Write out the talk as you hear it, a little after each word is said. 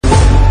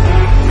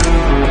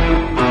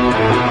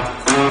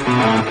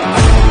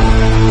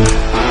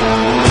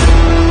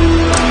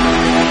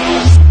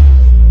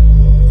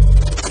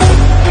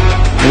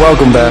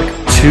Welcome back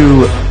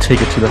to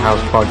Take It to the House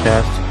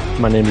podcast.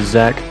 My name is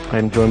Zach. I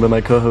am joined by my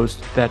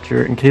co-hosts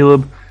Thatcher and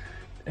Caleb.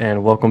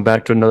 And welcome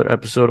back to another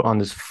episode on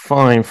this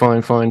fine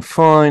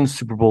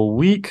Super Bowl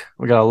week.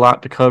 We got a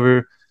lot to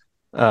cover.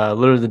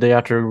 Literally the day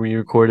after we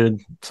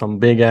recorded, some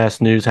big-ass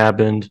news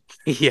happened.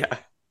 Yeah.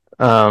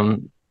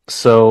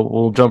 So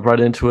we'll jump right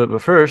into it.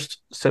 But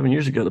first, 7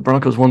 years ago, the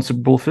Broncos won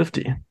Super Bowl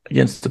 50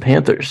 against the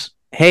Panthers.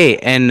 Hey,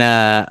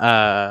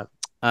 and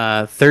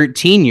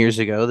 13 years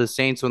ago, the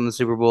Saints won the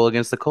Super Bowl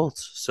against the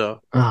Colts.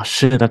 So, oh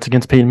shit, that's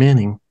against Peyton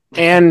Manning.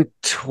 And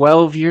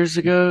 10 years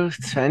ago,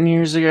 the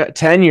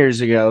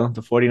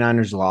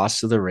 49ers lost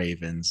to the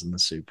Ravens in the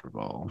Super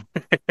Bowl.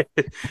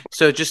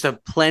 So just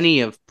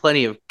plenty of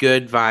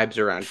good vibes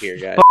around here,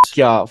 guys. Fuck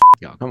y'all.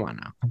 Come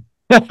on now.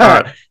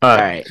 All All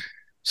right.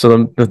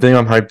 So the thing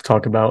I'm hyped to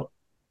talk about,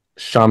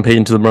 Sean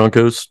Payton to the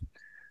Broncos.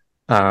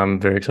 I'm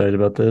very excited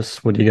about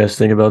this. What do you guys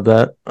think about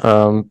that?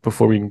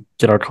 Before we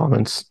get our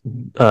comments,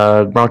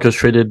 Broncos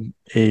traded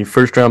a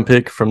first-round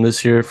pick from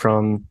this year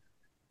from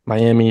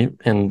Miami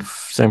and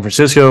San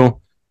Francisco,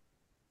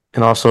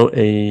 and also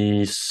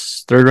a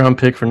third-round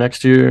pick for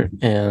next year.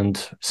 And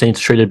Saints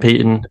traded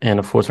Peyton and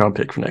a fourth-round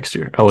pick for next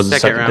year. Oh, it was the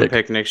second-round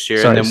pick next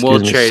year, Sorry, and then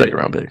we'll trade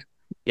second-round pick.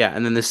 Yeah,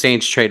 and then the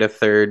Saints trade a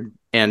third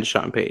and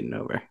Sean Payton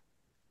over.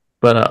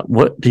 But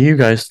what do you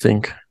guys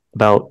think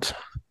about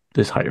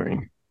this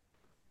hiring?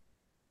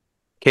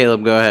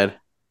 Caleb, go ahead.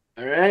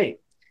 All right.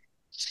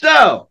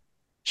 So,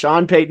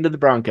 Sean Payton to the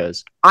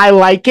Broncos. I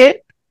like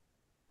it,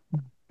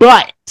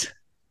 but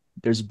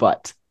there's a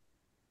but.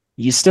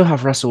 You still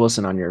have Russell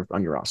Wilson on your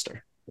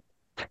roster.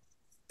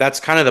 That's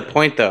kind of the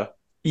point, though.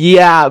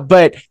 Yeah,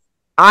 but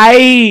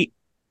I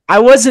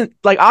wasn't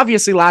like,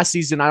 obviously last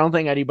season I don't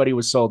think anybody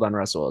was sold on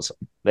Russell Wilson.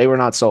 They were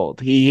not sold.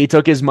 He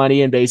took his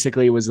money and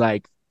basically was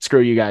like,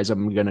 screw you guys,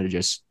 I'm gonna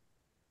just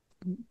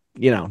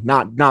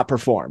not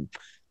perform.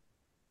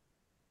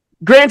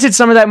 Granted,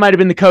 some of that might have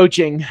been the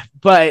coaching,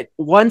 but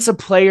once a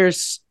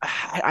player's,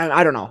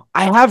 I don't know.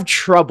 I have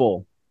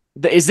trouble.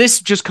 Is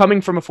this just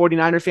coming from a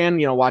 49er fan,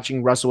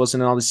 watching Russell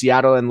Wilson and all the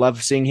Seattle and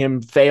love seeing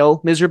him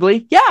fail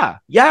miserably? Yeah.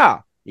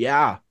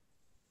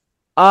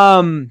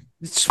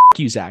 Fuck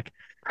you, Zach.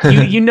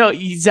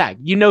 Zach,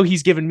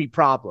 he's given me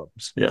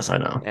problems. Yes, I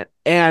know.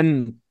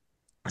 And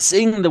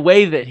seeing the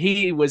way that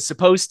he was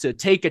supposed to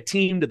take a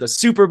team to the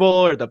Super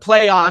Bowl or the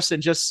playoffs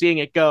and just seeing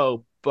it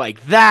go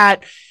like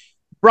that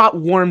brought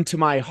warm to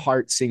my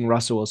heart seeing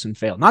Russell Wilson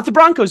fail. Not the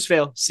Broncos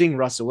fail, seeing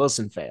Russell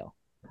Wilson fail.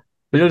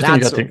 The other thing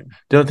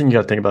you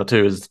got to think about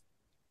too is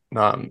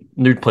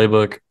new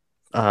playbook.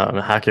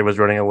 Hackett was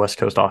running a West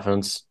Coast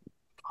offense.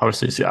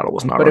 Obviously, Seattle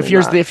was not. But if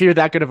you're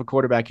that good of a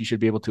quarterback, you should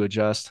be able to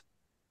adjust.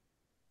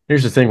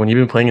 Here's the thing: when you've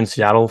been playing in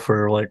Seattle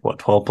for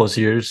 12 plus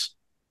years,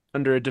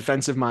 under a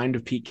defensive mind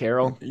of Pete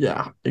Carroll.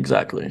 Yeah,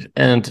 exactly.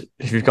 And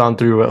if you've gone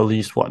through at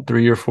least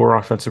 3 or 4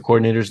 offensive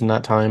coordinators in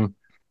that time,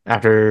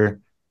 after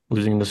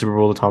losing the Super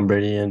Bowl to Tom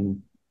Brady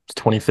in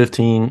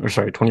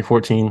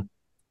 2014,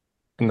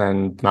 and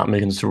then not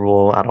making the Super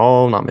Bowl at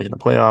all, not making the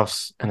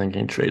playoffs, and then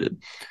getting traded.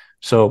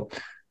 So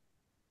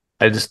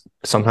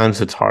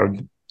sometimes it's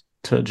hard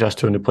to adjust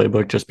to a new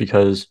playbook just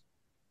because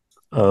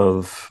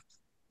of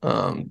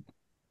the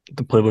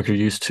playbook you're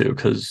used to.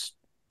 Because,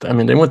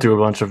 they went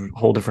through a bunch of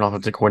whole different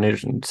offensive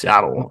coordinators in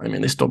Seattle.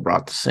 They still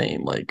brought the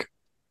same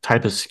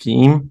type of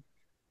scheme.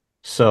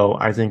 So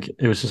I think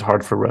it was just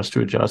hard for Russ to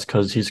adjust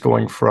because he's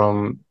going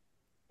from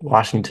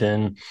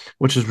Washington,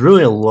 which is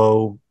really a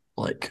low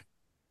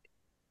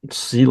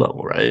sea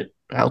level, right?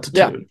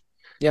 Altitude.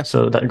 Yeah.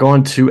 So that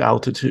going to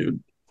altitude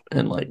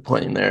and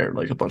playing there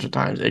a bunch of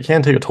times, it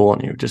can take a toll on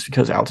you just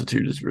because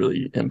altitude is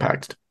really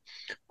impacted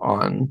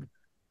on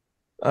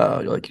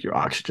your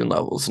oxygen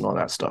levels and all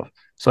that stuff.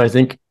 So I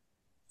think,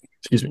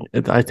 it's new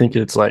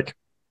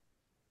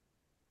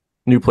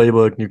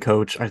playbook, new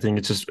coach. I think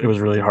it was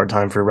a really hard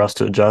time for Russ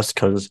to adjust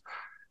because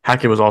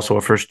Hackett was also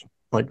a first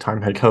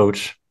time head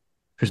coach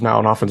who's now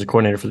an offensive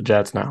coordinator for the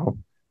Jets now,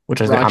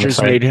 which I think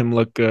Rodgers made him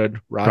look good.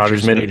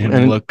 Rodgers made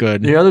him look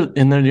good. The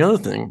other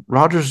thing,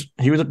 Rodgers,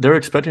 they were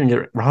expecting to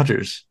get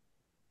Rodgers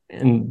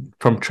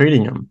from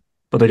trading him,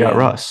 but they got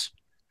Russ.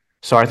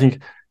 So I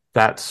think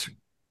that's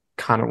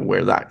kind of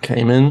where that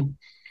came in.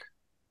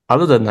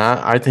 Other than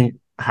that, I think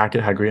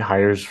Hackett had great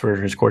hires for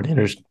his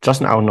coordinators.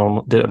 Justin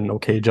Allen did an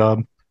okay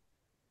job.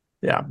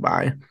 Yeah,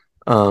 bye.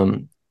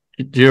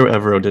 Gio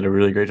Evero did a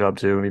really great job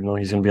too, even though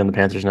he's going to be on the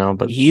Panthers now.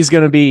 But he's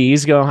going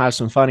to have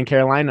some fun in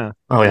Carolina.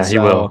 Oh yeah, he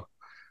will.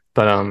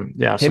 But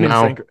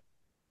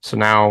so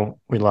now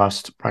we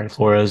lost Brian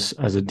Flores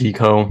as a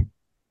deco.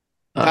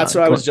 That's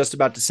what I was just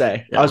about to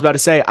say. Yeah. I was about to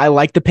say I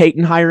like the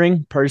Peyton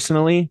hiring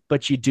personally,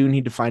 but you do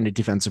need to find a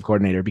defensive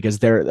coordinator because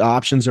the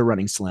options are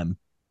running slim.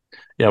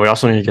 Yeah, we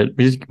also need to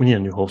we need a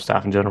new whole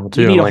staff in general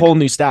too. We need a whole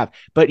new staff.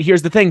 But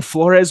here's the thing: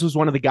 Flores was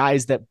one of the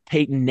guys that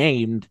Peyton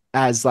named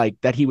as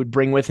that he would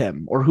bring with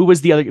him. Or who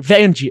was the other?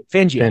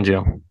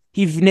 Fangio.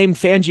 He named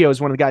Fangio as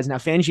one of the guys. Now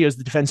Fangio is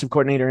the defensive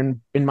coordinator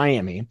in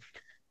Miami.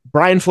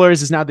 Brian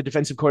Flores is now the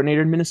defensive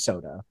coordinator in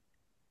Minnesota.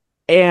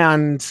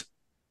 And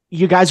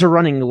you guys are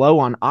running low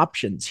on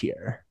options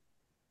here.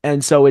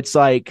 And so it's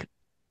like,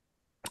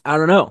 I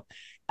don't know.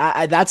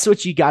 That's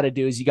what you got to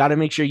do is you got to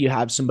make sure you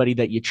have somebody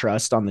that you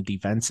trust on the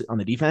defense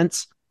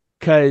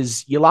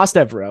because you lost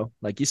Evero,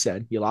 like you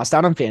said, you lost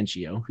out on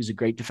Fangio, who's a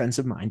great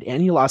defensive mind,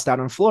 and you lost out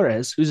on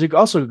Flores, who's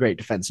also a great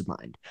defensive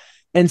mind.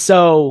 And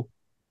so,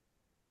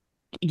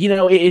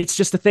 it's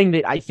just a thing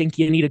that I think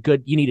you need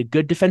a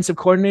good defensive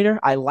coordinator.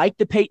 I like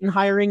the Payton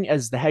hiring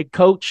as the head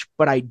coach,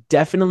 but I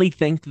definitely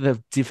think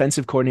the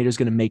defensive coordinator is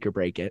going to make or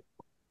break it.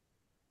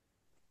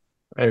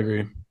 I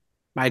agree.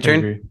 My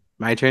turn.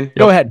 Yep.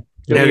 Go ahead.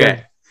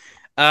 Okay.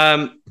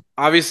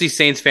 Obviously,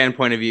 Saints fan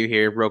point of view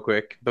here, real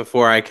quick,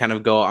 before I kind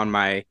of go on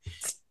my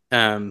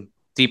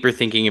deeper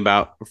thinking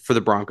about for the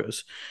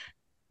Broncos.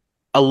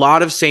 A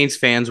lot of Saints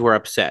fans were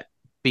upset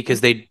because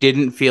they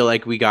didn't feel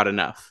like we got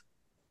enough,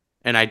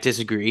 and I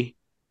disagree.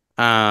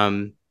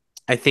 I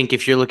think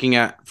if you're looking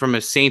at from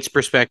a Saints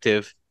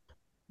perspective,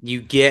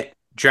 you get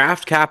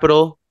draft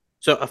capital.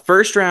 So a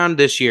first round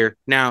this year.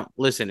 Now,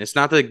 listen, it's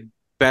not the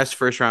best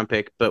first round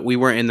pick, but we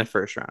weren't in the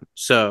first round,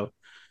 so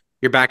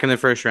you're back in the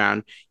first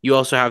round. You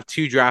also have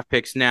 2 draft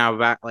picks now,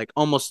 back like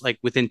almost like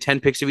within 10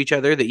 picks of each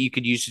other that you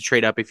could use to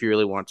trade up if you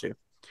really want to.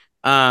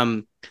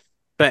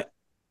 But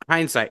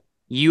hindsight,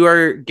 you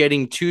are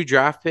getting 2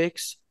 draft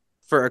picks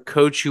for a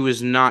coach who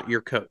is not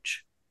your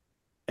coach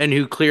and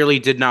who clearly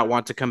did not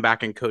want to come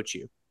back and coach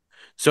you.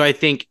 So I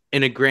think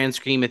in a grand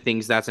scheme of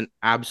things, that's an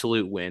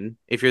absolute win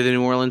if you're the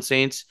New Orleans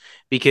Saints,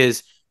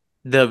 because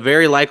the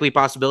very likely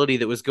possibility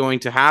that was going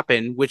to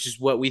happen, which is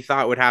what we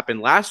thought would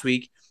happen last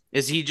week,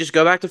 is he just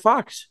go back to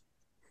Fox.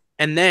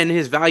 And then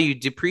his value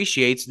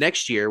depreciates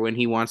next year when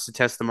he wants to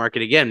test the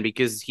market again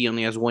because he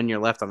only has 1 year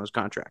left on his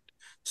contract.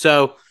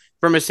 So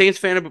from a Saints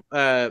fan,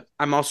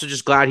 I'm also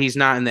just glad he's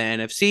not in the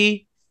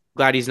NFC,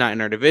 glad he's not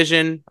in our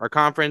division, our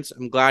conference.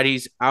 I'm glad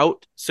he's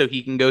out so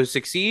he can go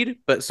succeed,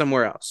 but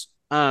somewhere else.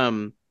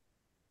 From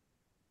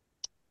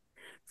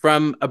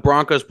a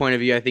Broncos point of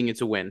view, I think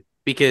it's a win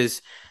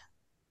because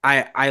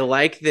I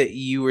like that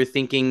you were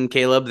thinking,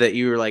 Caleb, that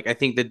you were like, I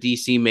think the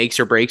DC makes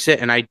or breaks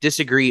it. And I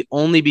disagree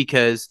only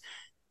because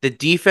the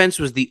defense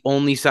was the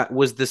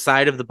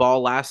side of the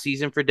ball last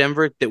season for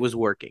Denver that was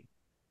working.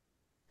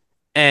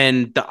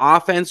 And the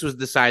offense was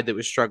the side that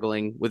was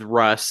struggling with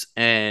Russ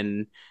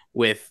and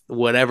with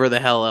whatever the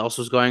hell else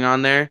was going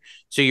on there.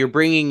 So you're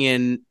bringing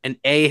in an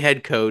A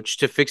head coach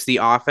to fix the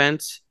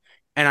offense.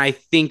 And I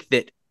think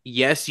that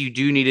yes, you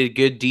do need a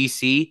good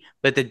DC,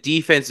 but the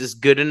defense is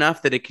good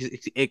enough that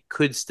it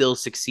could still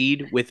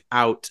succeed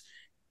without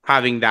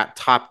having that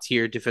top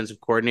tier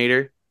defensive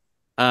coordinator.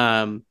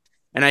 And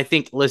I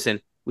think, listen,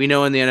 we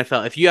know in the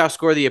NFL, if you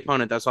outscore the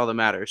opponent, that's all that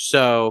matters.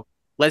 So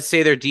let's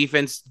say their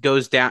defense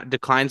goes down,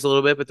 declines a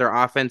little bit, but their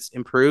offense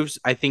improves.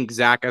 I think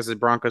Zach, as a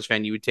Broncos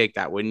fan, you would take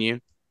that, wouldn't you?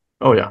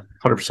 Oh yeah,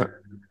 100%.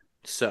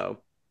 So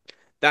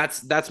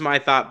that's my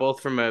thought, both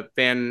from a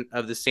fan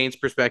of the Saints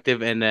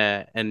perspective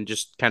and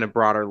just kind of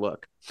broader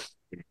look.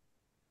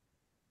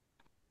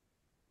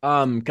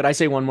 Could I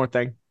say one more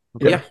thing?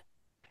 Okay.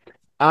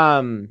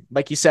 Yeah.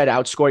 Like you said,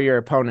 outscore your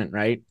opponent,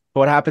 right?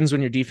 But what happens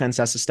when your defense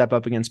has to step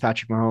up against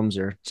Patrick Mahomes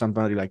or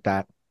somebody like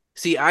that?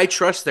 See, I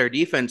trust their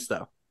defense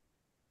though.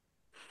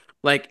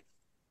 Like,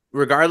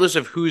 regardless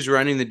of who's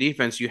running the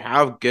defense, you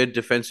have good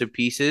defensive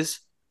pieces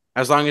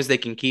as long as they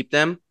can keep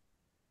them.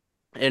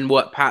 And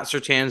what Pat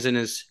Surtain's in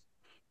his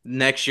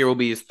next year will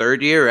be his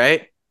 3rd year,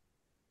 right?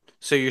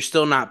 So you're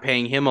still not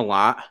paying him a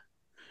lot.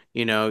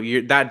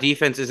 That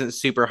defense isn't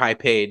super high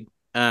paid.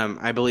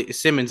 I believe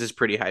Simmons is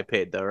pretty high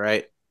paid though,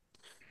 right?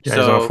 Yeah,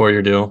 he's on a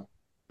 4-year deal.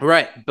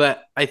 Right,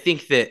 but I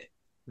think that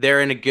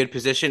they're in a good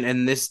position,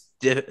 and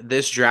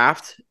this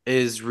draft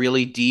is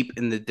really deep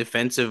in the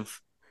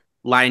defensive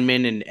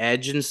linemen and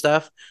edge and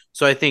stuff.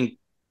 So I think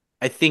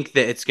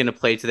that it's going to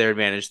play to their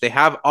advantage. They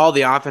have all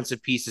the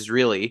offensive pieces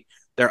really.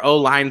 Their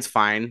O-line's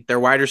fine. Their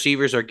wide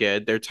receivers are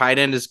good. Their tight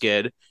end is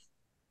good.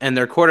 And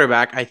their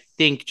quarterback, I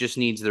think, just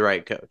needs the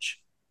right coach.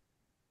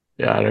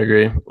 Yeah, I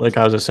agree. Like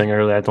I was just saying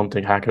earlier, I don't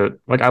think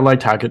Hackett – I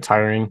liked Hackett's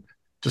hiring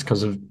just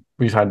because of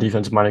we've had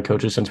defensive-minded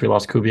coaches since we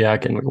lost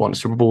Kubiak and we won a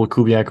Super Bowl with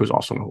Kubiak, who's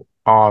also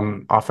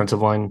an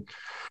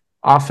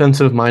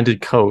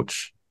offensive-minded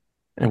coach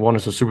and won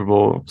us a Super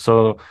Bowl.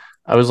 So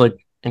I was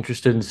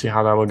interested to see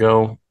how that would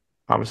go.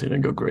 Obviously, it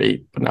didn't go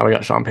great, but now we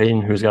got Sean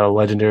Payton, who's got a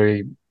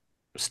legendary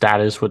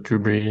status with Drew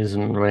Brees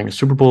and winning a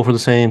Super Bowl for the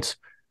Saints,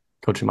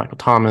 coaching Michael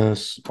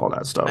Thomas, all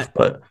that stuff.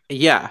 But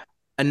yeah,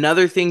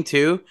 another thing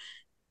too,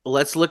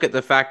 let's look at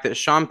the fact that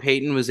Sean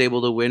Payton was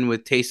able to win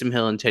with Taysom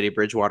Hill and Teddy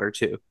Bridgewater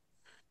too.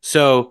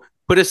 So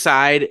put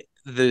aside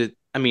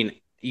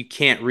you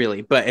can't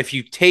really, but if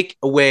you take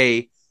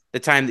away the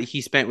time that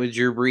he spent with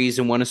Drew Brees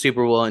and won a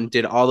Super Bowl and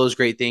did all those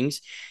great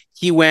things,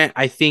 he went,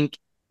 I think,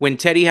 when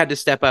Teddy had to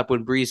step up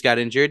when Brees got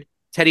injured,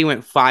 Teddy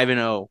went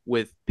 5-0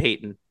 with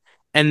Peyton.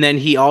 And then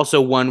he also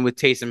won with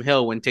Taysom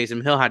Hill when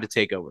Taysom Hill had to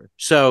take over.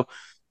 So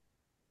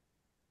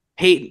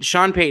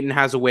Sean Payton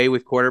has a way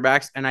with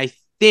quarterbacks, and I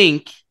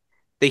think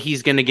that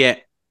he's going to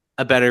get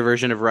a better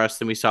version of Russ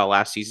than we saw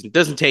last season. It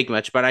doesn't take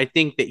much, but I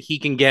think that he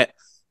can get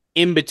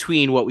in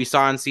between what we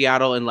saw in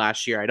Seattle and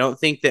last year. I don't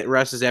think that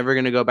Russ is ever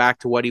going to go back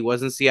to what he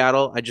was in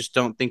Seattle. I just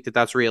don't think that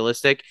that's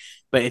realistic.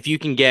 But if you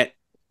can get,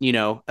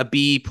 a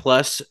B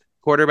plus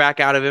quarterback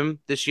out of him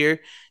this year,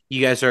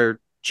 you guys are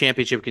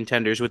championship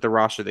contenders with the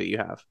roster that you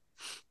have.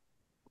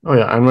 Oh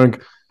yeah, I'm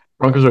like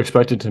Broncos are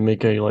expected to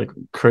make a like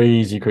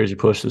crazy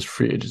push this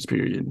free agents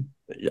period.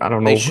 I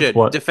don't know They should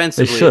what they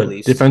defensively at should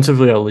least.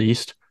 defensively at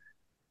least.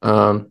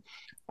 I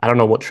don't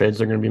know what trades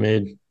are going to be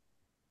made,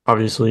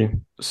 obviously.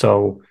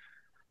 So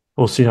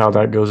we'll see how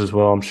that goes as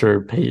well. I'm sure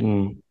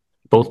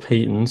both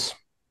Peytons,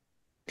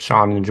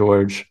 Sean and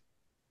George,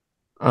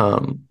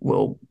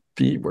 will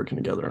be working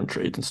together on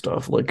trades and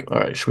stuff. Like, all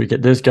right, should we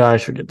get this guy?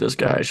 Should we get this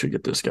guy? Should we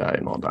get this guy?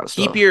 And all that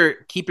Keep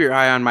stuff. your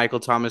eye on Michael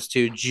Thomas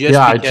too, Because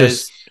I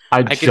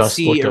I could just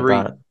see looked at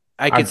that.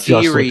 I I could see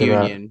a just looked at that.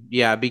 reunion.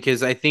 Yeah,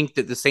 because I think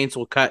that the Saints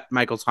will cut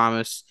Michael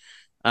Thomas.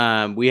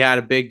 We had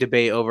a big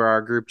debate over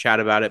our group chat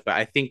about it, but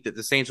I think that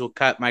the Saints will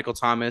cut Michael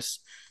Thomas.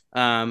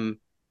 And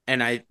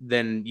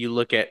then you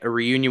look at a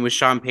reunion with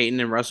Sean Payton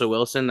and Russell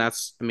Wilson.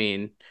 That's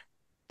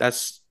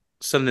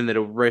something that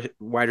a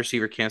wide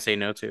receiver can't say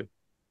no to.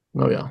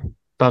 Oh yeah,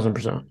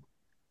 1,000%.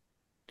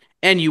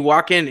 And you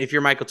walk in, if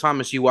you're Michael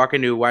Thomas, you walk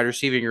into a wide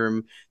receiving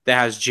room that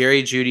has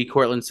Jerry Jeudy,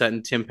 Cortland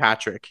Sutton, Tim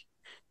Patrick,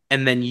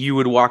 and then you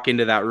would walk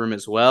into that room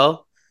as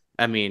well.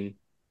 I mean,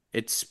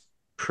 it's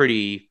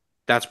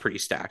that's pretty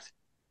stacked.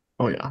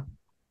 Oh yeah,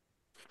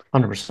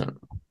 100%.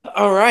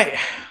 All right.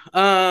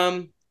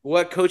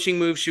 What coaching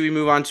move should we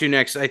move on to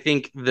next? I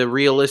think the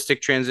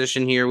realistic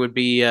transition here would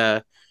be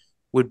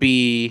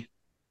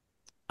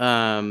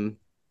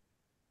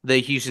the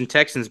Houston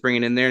Texans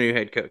bringing in their new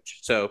head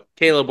coach. So,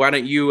 Caleb, why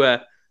don't you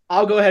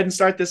I'll go ahead and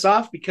start this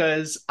off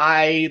because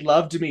I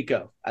love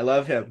DeMeco. I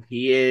love him.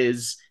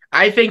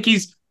 I think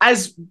he's,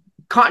 as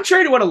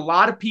contrary to what a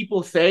lot of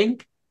people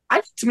think,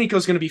 I think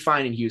DeMeco's going to be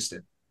fine in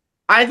Houston.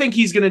 I think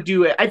he's going to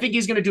do it. I think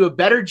he's going to do a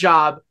better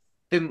job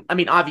than,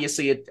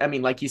 obviously,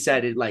 like you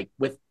said,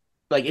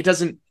 it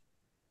doesn't,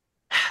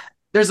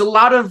 there's a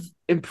lot of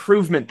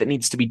improvement that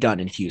needs to be done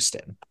in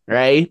Houston,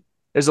 right?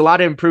 There's a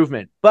lot of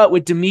improvement. But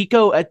with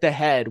DeMeco at the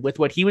head, with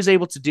what he was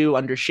able to do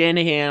under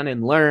Shanahan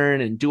and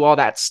learn and do all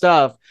that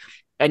stuff,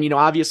 and,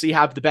 obviously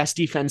have the best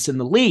defense in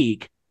the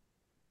league.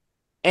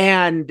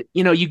 And,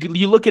 you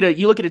look at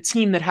a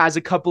team that has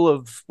a couple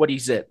of, what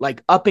is it,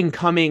 like up and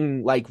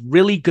coming, like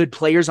really good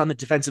players on the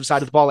defensive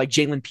side of the ball, like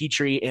Jalen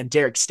Petrie and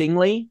Derek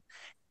Stingley.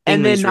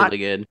 And then really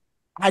good.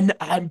 And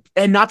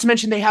not to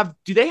mention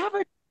do they have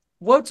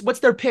what's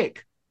their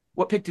pick?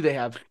 What pick do they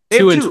have? They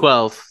 2 and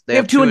 12. They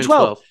have 2 and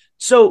 12.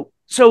 So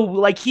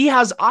like he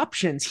has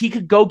options. He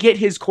could go get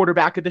his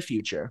quarterback of the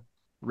future,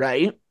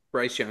 right?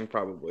 Bryce Young,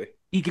 probably.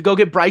 He could go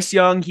get Bryce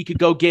Young. He could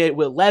go get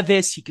Will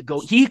Levis. He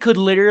could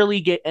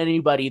literally get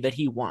anybody that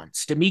he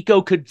wants.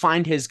 DeMeco could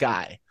find his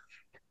guy.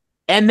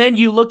 And then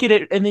you look at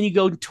it and then you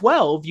go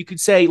 12. You could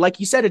say, like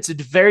you said, it's a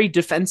very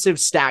defensive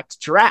stacked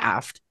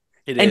draft.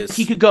 It is.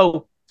 He could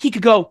go,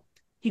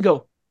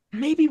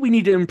 maybe we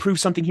need to improve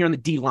something here on the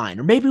D line.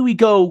 Or maybe we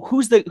go,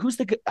 is there a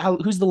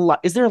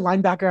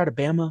linebacker out of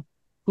Bama?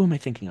 Who am I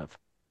thinking of?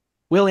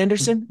 Will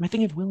Anderson? Am I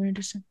thinking of Will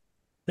Anderson?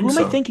 Who am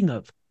I thinking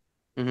of?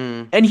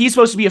 Mm-hmm. And he's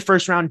supposed to be a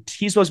first round.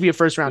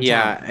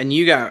 Yeah, talent. and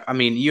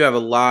you have a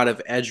lot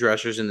of edge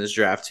rushers in this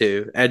draft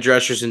too. Edge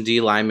rushers and D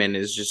linemen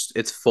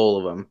it's full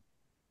of them.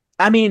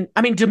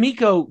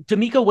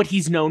 DeMeco, what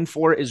he's known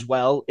for as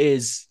well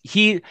is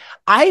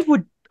I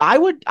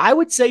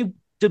would say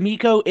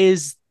DeMeco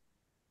is,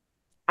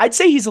 I'd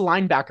say he's a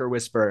linebacker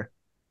whisperer.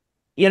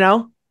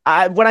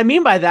 What I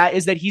mean by that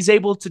is that he's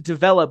able to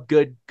develop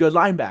good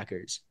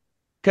linebackers.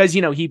 Because,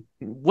 he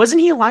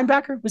wasn't he a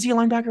linebacker? Was he a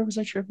linebacker? Was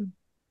I sure?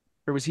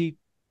 Or was he?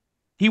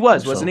 He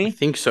was, wasn't he? I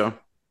think so.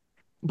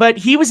 But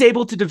he was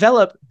able to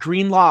develop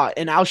Greenlaw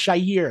and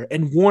Al-Shaair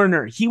and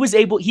Warner. He was the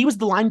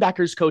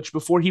linebackers coach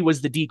before he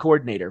was the D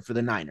coordinator for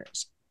the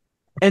Niners.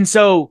 And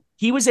so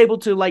he was able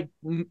to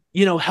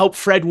help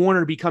Fred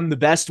Warner become the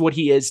best what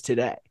he is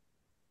today.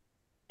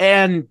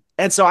 And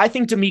so I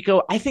think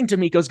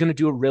DeMeco's going to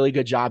do a really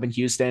good job in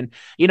Houston.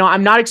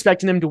 I'm not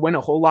expecting them to win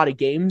a whole lot of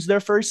games their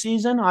first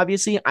season.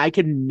 Obviously, I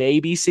could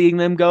maybe seeing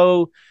them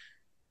go,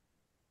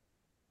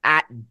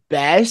 at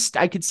best,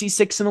 I could see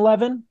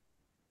 6-11,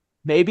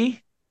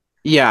 maybe.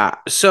 Yeah.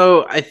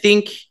 So I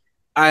think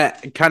I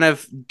kind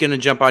of going to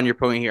jump on your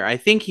point here. I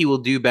think he will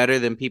do better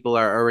than people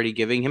are already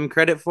giving him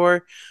credit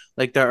for.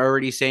 Like they're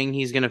already saying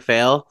he's going to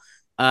fail.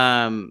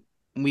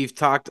 We've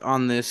talked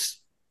on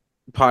this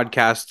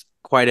podcast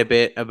quite a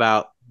bit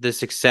about the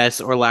success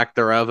or lack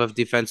thereof of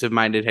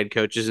defensive-minded head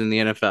coaches in the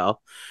NFL.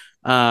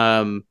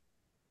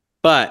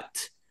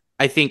 But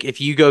I think if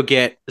you go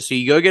get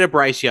a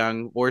Bryce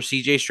Young or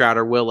CJ Stroud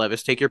or Will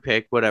Levis, take your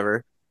pick,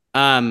 whatever.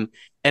 And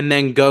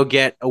then go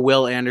get a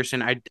Will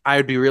Anderson. I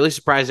would be really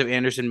surprised if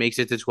Anderson makes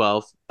it to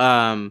 12.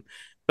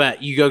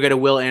 But you go get a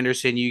Will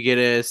Anderson, you get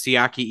a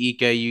Siaki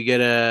Ika, you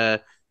get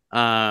a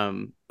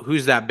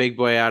who's that big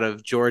boy out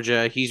of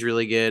Georgia? He's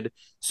really good.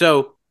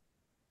 So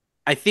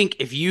I think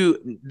if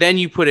you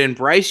put in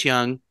Bryce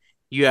Young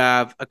You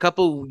have a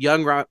couple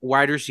young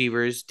wide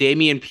receivers,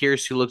 Dameon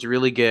Pierce, who looks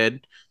really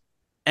good,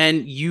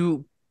 and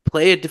you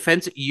play a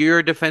defensive. You're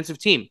a defensive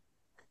team,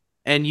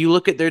 and you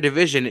look at their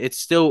division.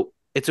 It's a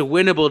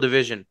winnable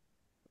division.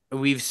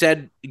 We've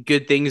said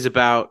good things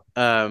about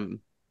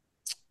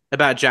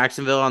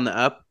Jacksonville on the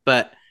up,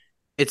 but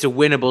it's a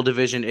winnable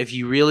division. If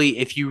you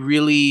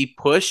really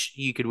push,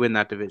 you could win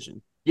that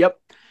division. Yep.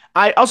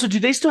 I also, do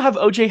they still have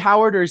OJ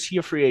Howard, or is he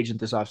a free agent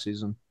this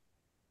offseason?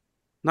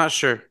 Not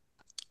sure.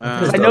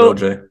 I know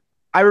OJ.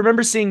 I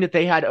remember seeing that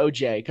they had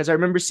OJ, because I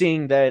remember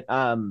seeing that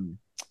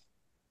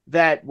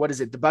that, what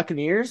is it, the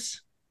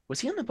Buccaneers? Was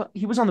he on the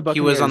he was on the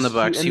Buccaneers. He was on the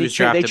Bucs. He was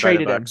drafted by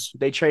the Bucs.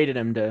 They traded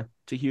him to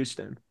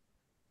Houston.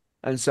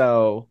 And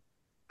so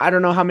I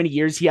don't know how many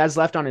years he has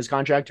left on his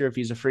contract or if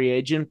he's a free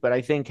agent, but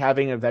I think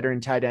having a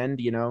veteran tight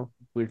end,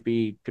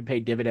 could pay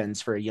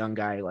dividends for a young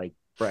guy like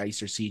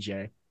Bryce or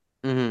CJ.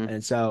 Mm-hmm.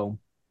 And so,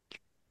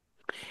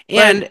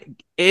 and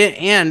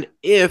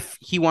if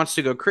he wants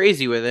to go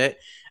crazy with it,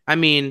 I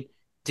mean,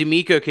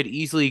 DeMeco could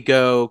easily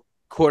go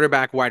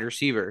quarterback, wide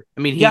receiver.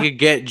 I mean, he could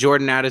get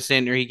Jordan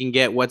Addison, or he can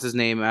get what's his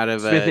name out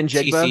of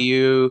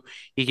TCU.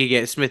 He could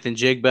get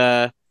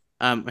Smith-Njigba.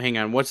 Hang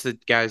on, what's the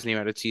guy's name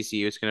out of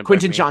TCU? It's gonna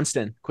Quentin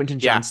Johnston.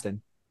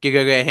 Johnston. You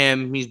go get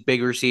him. He's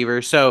big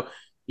receiver. So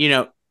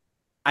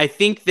I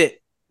think that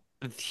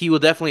he will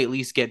definitely at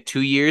least get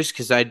 2 years,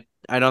 because I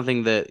don't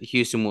think that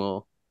Houston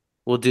will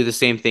do the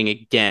same thing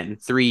again.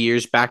 3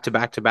 years back to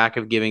back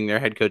of giving their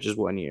head coaches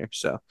 1 year.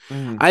 So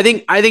I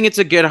think it's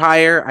a good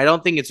hire. I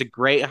don't think it's a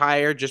great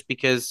hire just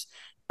because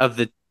of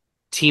the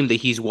team that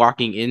he's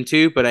walking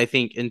into, but I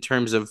think in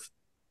terms of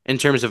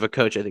a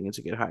coach, I think it's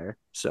a good hire.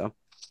 So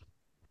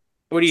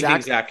what do you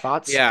think, Zach?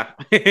 Thoughts? Yeah.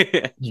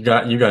 You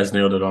guys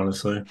nailed it,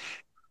 honestly.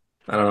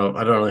 I don't know.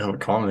 I don't really have a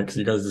comment because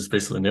you guys just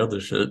basically nailed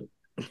this shit.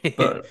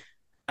 But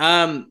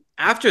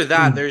after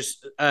that,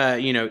 there's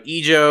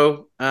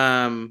Ejo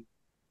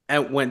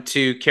went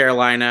to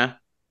Carolina,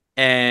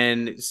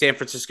 and San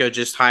Francisco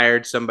just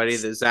hired somebody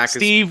that Zach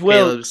Steve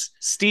Wilks.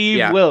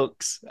 Steve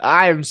Wilks.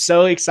 I am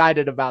so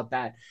excited about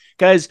that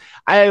because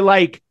I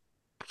like,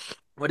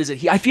 what is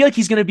it? I feel like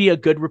he's going to be a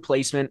good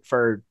replacement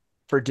for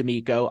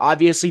DeMeco.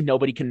 Obviously,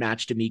 nobody can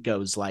match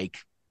DeMeco's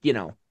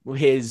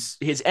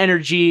his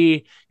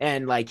energy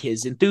and like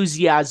his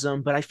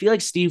enthusiasm, but I feel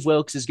like Steve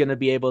Wilks is going to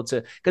be able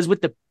to, because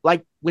with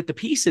the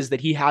pieces that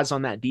he has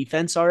on that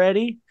defense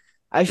already,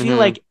 I feel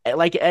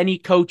like any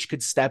coach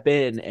could step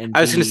in. And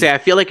I was going to say, I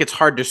feel like it's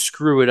hard to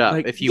screw it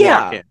up if you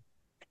walk in.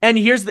 And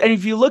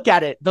if you look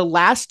at it, the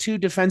last two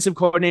defensive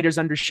coordinators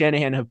under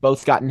Shanahan have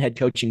both gotten head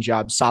coaching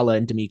jobs, Saleh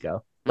and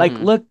DeMeco.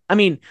 Look, I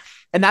mean,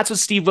 and that's what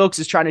Steve Wilks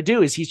is trying to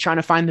do, is he's trying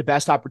to find the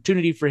best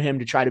opportunity for him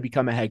to try to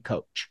become a head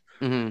coach.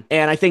 Mm-hmm.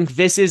 And I think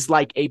this is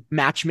like a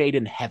match made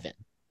in heaven.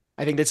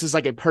 I think this is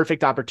like a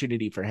perfect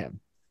opportunity for him.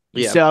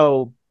 Yeah.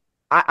 So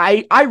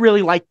I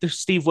really like the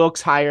Steve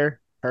Wilks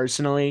hire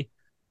personally.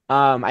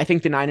 I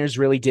think the Niners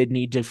really did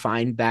need to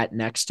find that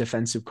next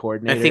defensive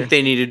coordinator. I think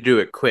they need to do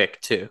it quick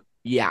too.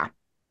 Yeah.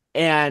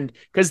 And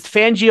because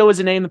Fangio was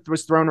a name that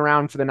was thrown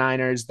around for the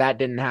Niners, that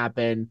didn't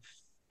happen.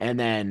 And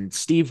then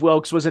Steve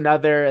Wilks was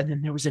another, and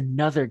then there was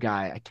another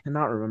guy. I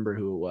cannot remember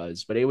who it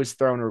was, but it was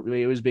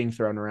being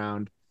thrown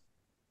around.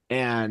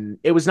 And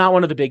it was not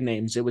one of the big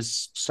names. It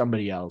was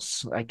somebody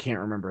else. I can't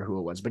remember who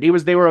it was, but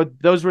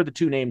those were the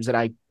two names that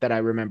I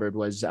remembered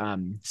was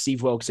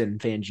Steve Wilks and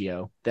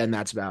Fangio. Then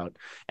that's about,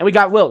 and we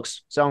got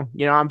Wilks. So,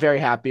 I'm very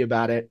happy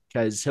about it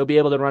because he'll be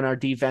able to run our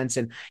defense.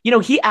 And,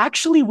 he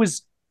actually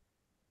was,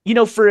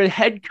 for a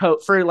head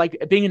coach, for like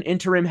being an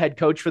interim head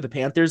coach for the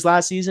Panthers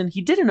last season,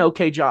 he did an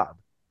okay job.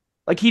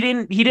 Like he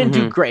didn't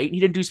do great. He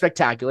didn't do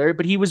spectacular,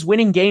 but he was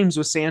winning games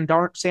with Sam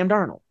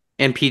Darnold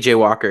and PJ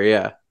Walker.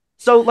 Yeah.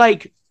 So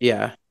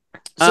yeah.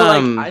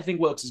 So I think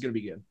Wilks is going to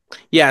be good.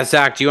 Yeah,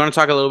 Zach, do you want to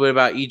talk a little bit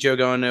about Ejo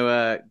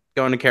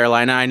going to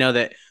Carolina? I know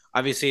that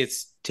obviously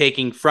it's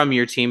taking from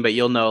your team, but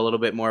you'll know a little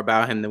bit more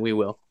about him than we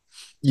will.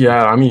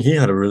 Yeah, I mean, he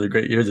had a really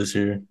great year this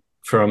year,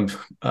 from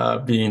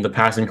being the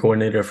passing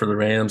coordinator for the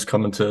Rams,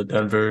 coming to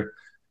Denver,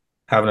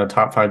 having a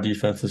top 5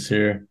 defense this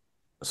year.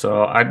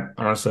 So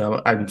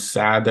I'm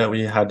sad that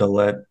we had to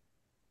let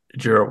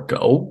Gerald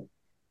go,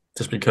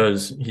 just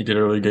because he did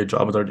a really good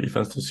job with our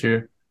defense this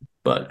year.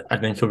 But I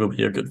think he'll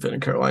be a good fit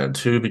in Carolina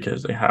too,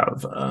 because they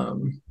have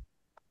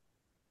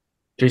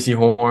J.C.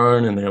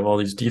 Horn and they have all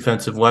these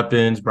defensive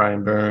weapons,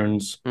 Brian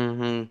Burns.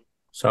 Mm-hmm.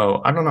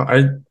 So I don't know.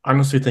 I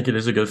honestly think it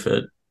is a good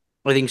fit.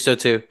 I think so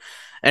too,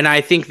 and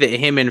I think that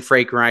him and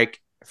Frank Reich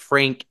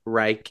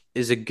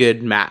is a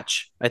good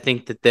match. I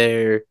think that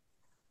they'll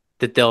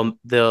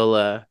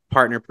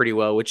partner pretty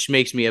well, which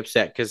makes me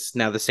upset because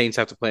now the Saints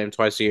have to play him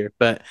twice a year.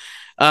 But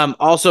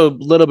also a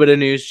little bit of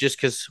news, just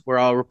because we're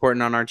all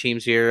reporting on our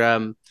teams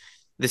here.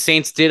 The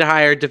Saints did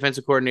hire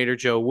defensive coordinator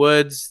Joe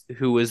Woods,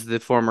 who was the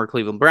former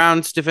Cleveland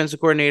Browns defensive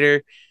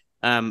coordinator.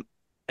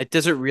 It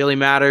doesn't really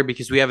matter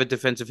because we have a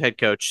defensive head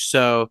coach.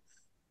 So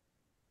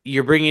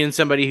you're bringing in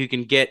somebody who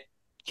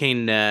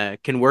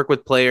can work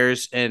with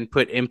players and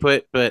put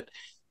input, but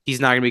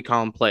he's not going to be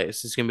calling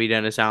plays. It's going to be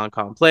Dennis Allen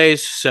calling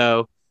plays.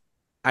 So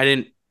I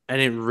I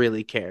didn't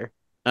really care.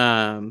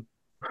 My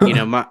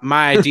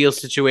ideal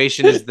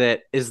situation is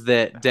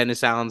that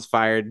Dennis Allen's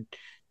fired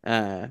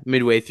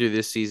midway through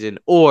this season,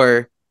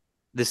 or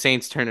the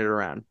Saints turn it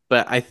around.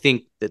 But I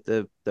think that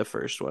the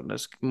first one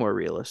is more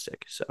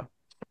realistic. So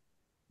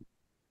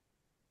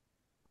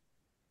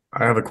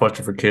I have a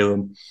question for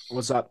Caleb.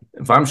 What's up?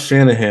 If I'm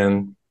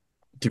Shanahan,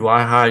 do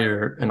I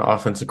hire an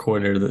offensive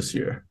coordinator this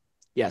year?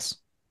 Yes.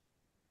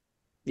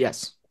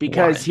 Yes. Why?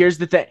 Because here's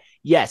the thing.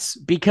 Yes,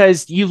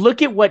 because you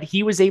look at what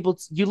he was able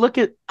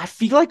to, I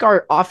feel like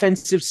our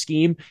offensive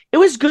scheme, it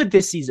was good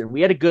this season. We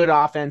had a good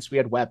offense, we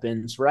had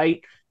weapons,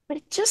 right? But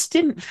it just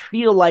didn't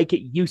feel like it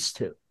used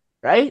to,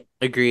 right?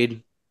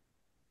 agreed.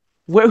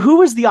 Who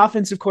was the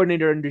offensive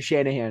coordinator under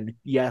Shanahan?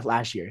 Yeah,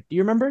 last year. Do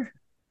you remember?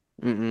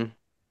 Mm-mm.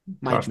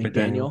 Mike Josh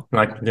McDaniel.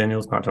 Mike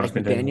McDaniel's not Josh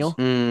Mike McDaniel.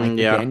 Mike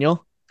Yeah. McDaniel.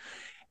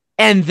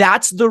 And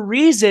that's the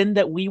reason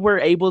that we were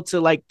able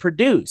to like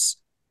produce.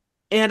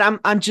 And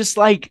I'm just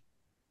like,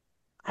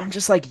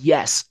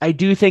 yes, I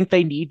do think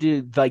they need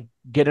to like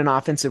get an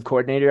offensive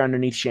coordinator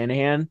underneath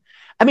Shanahan.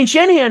 I mean,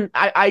 Shanahan,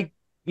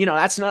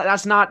 that's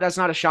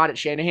not a shot at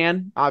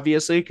Shanahan,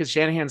 obviously, because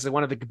Shanahan's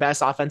one of the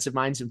best offensive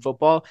minds in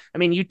football. I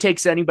mean, you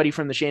take anybody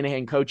from the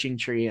Shanahan coaching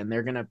tree, and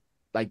they're gonna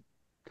like,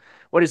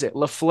 what is it,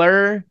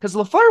 LaFleur? Because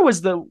LaFleur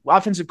was the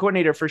offensive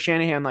coordinator for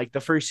Shanahan like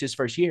his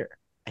first year,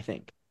 I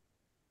think,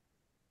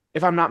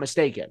 if I'm not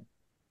mistaken.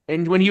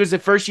 And when he was the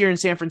first year in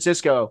San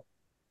Francisco,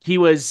 he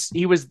was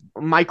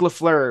Mike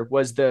LaFleur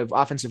was the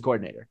offensive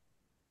coordinator,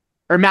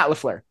 or Matt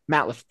LaFleur.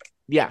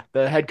 Yeah,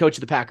 the head coach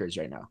of the Packers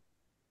right now.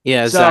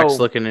 Yeah, Zach's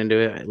looking into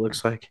it. It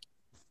looks like,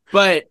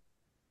 but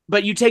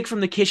you take from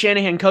the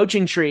Shanahan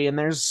coaching tree, and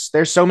there's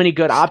so many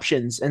good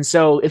options. And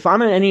so if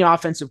I'm any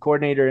offensive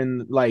coordinator,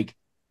 and like,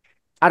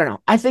 I don't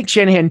know, I think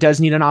Shanahan does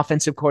need an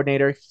offensive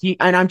coordinator.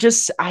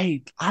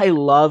 I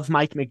love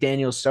Mike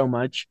McDaniel so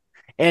much.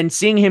 And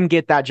seeing him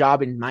get that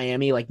job in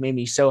Miami like made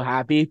me so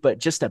happy, but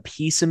just a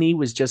piece of me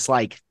was just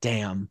like,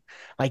 damn,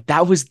 like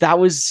that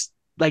was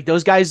like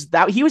those guys,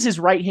 that he was his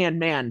right hand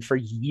man for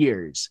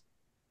years.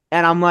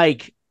 And I'm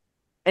like,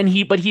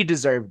 but he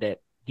deserved it.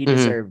 He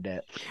deserved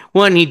it.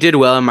 Well, and he did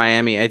well in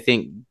Miami. I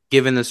think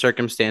given the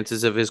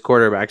circumstances of his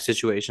quarterback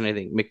situation, I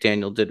think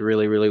McDaniel did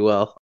really, really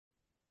well.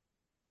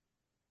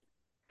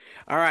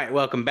 All right,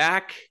 welcome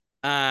back.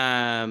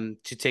 To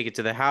take it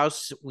to the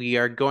house, we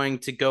are going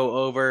to go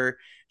over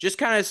just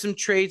kind of some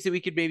trades that we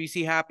could maybe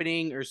see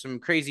happening, or some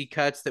crazy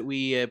cuts that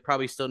we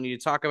probably still need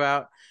to talk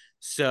about.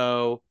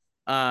 So,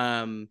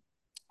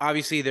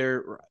 obviously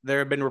there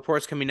have been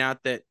reports coming out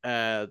that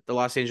the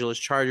Los Angeles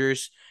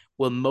Chargers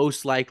will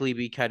most likely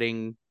be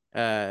cutting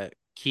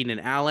Keenan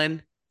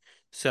Allen.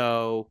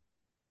 So,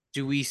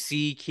 do we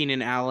see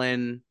Keenan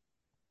Allen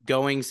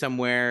going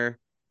somewhere?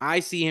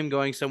 I see him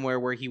going somewhere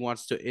where he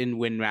wants to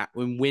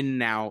win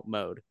now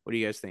mode. What do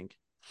you guys think?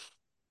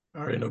 I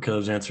already know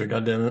Caleb's answer.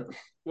 God damn it.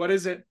 What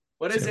is it?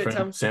 What is it,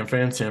 Tom? San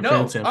Fran.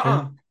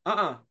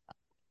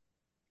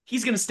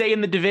 He's going to stay in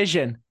the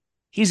division.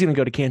 He's going to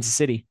go to Kansas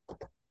City.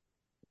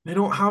 They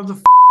don't have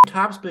the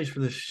cap space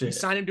for this shit.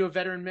 Sign him to a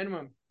veteran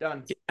minimum.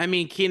 Done. I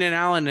mean, Keenan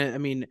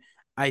Allen,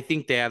 I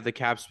think they have the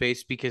cap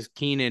space, because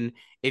Keenan,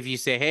 if you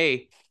say,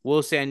 hey,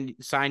 we'll sign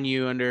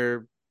you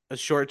under a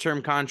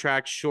short-term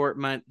contract,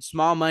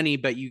 small money,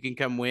 but you can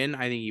come win,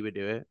 I think he would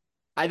do it.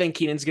 I think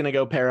Keenan's going to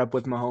go pair up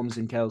with Mahomes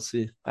and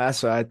Kelsey.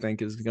 That's what I think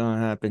is going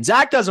to happen.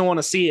 Zach doesn't want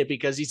to see it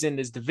because he's in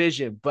his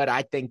division, but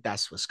I think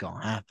that's what's going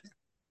to happen.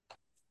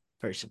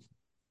 Personally.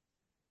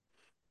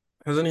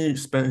 Hasn't he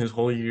spent his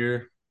whole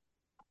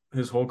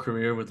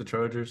career with the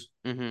Chargers?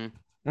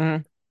 Mm-hmm.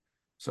 Mm-hmm.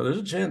 So there's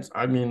a chance.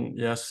 I mean,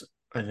 yes,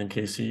 I think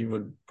KC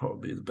would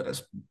probably be the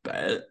best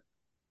bet.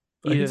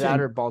 Either that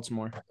or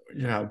Baltimore.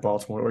 Yeah,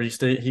 Baltimore. Or he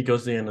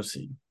goes to the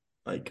NFC.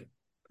 Like,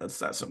 that's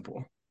that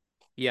simple.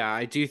 Yeah,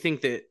 I do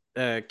think that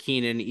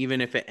Keenan,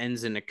 even if it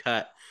ends in a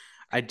cut,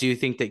 I do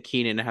think that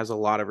Keenan has a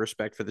lot of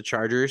respect for the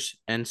Chargers.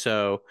 And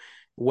so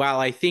while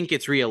I think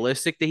it's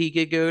realistic that he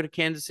could go to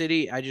Kansas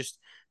City, I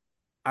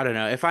don't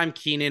know. If I'm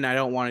Keenan, I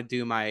don't want to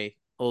do my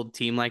old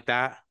team like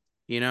that,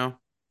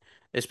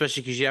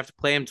 especially because you have to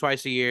play him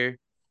twice a year.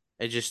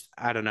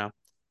 I don't know.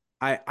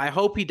 I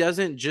hope he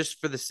doesn't, just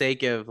for the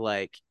sake of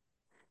like,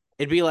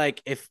 it'd be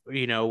like if,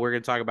 we're going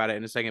to talk about it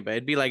in a second, but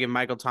it'd be like if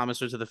Michael Thomas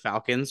was to the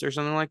Falcons or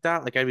something like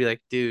that. Like, I'd be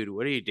like, dude,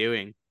 what are you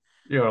doing?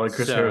 Yeah, like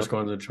Chris Harris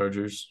going to the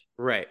Chargers.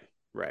 Right.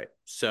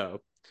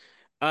 So,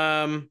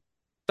 thought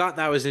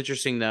that was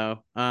interesting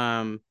though,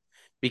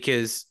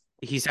 because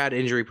he's had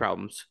injury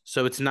problems.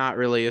 So it's not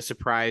really a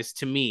surprise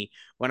to me.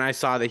 When I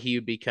saw that he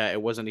would be cut,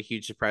 it wasn't a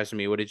huge surprise to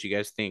me. What did you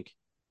guys think?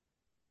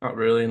 Not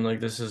really. And like,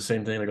 this is the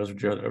same thing that goes with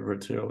Gerald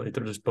Everett too. Like,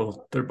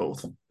 they're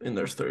both in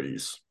their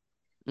 30s.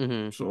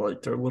 Mm-hmm. So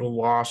like, they're a little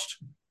washed.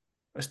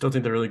 I still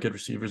think they're really good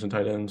receivers and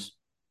tight ends.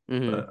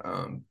 Mm-hmm. But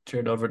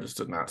Gerald Everett just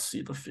did not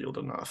see the field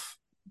enough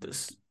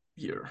this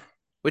year.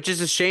 Which is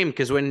a shame,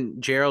 because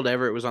when Gerald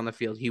Everett was on the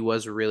field, he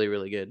was really,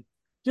 really good.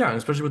 Yeah, and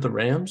especially with the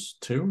Rams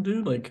too,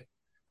 dude. Like,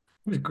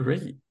 it was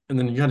great. And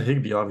then you had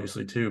Higbee,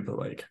 obviously, too. But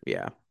like,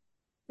 yeah.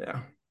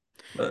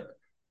 But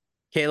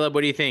Caleb,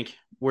 what do you think?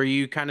 Were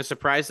you kind of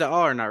surprised at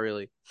all or not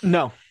really?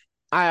 No,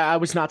 I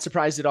was not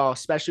surprised at all,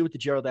 especially with the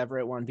Gerald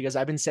Everett one, because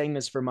I've been saying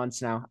this for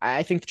months now.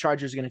 I think the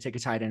Chargers are going to take a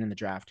tight end in the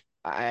draft.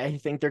 I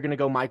think they're going to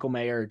go Michael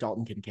Mayer or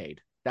Dalton Kincaid.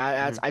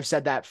 I've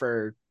said that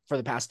for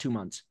the past 2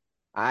 months.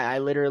 I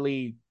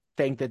literally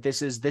think that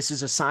this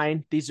is a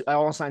sign. These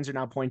all signs are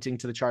now pointing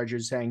to the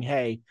Chargers saying,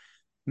 "Hey,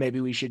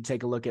 maybe we should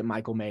take a look at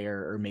Michael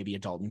Mayer or maybe a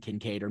Dalton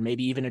Kincaid or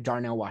maybe even a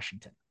Darnell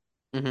Washington."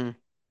 Mm-hmm.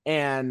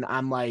 And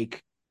I'm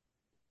like,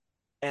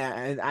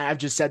 and I've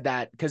just said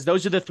that because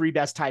those are the three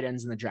best tight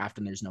ends in the draft,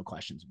 and there's no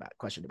question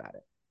about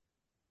it.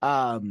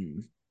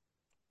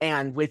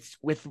 And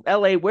with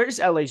LA, where's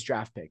LA's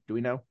draft pick? Do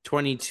we know?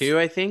 22,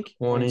 I think.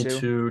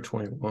 22,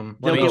 21.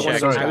 Let me check.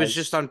 Sorry. I was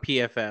just on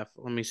PFF.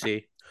 Let me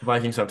see.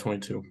 Vikings have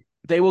 22.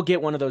 They will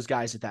get one of those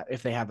guys at that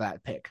if they have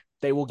that pick.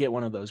 They will get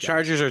one of those guys.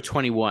 Chargers are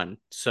 21,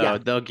 so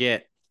they'll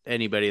get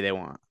anybody they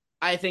want.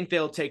 I think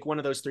they'll take one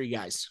of those three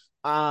guys.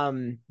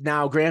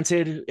 Now,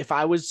 granted, if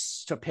I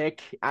was to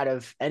pick out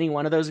of any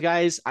one of those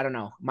guys, I don't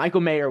know.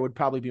 Michael Mayer would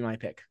probably be my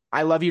pick.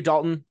 I love you,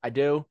 Dalton. I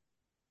do,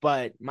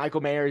 but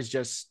Michael Mayer is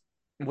just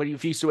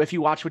if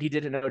you watch what he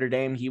did in Notre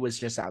Dame, he was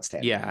just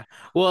outstanding. Yeah.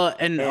 Well,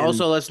 and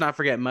also let's not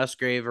forget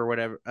Musgrave or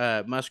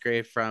whatever.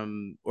 Musgrave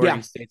from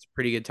Oregon State's a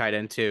pretty good tight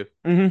end too.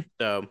 Mm-hmm.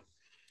 So,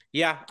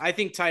 yeah, I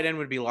think tight end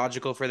would be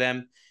logical for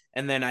them.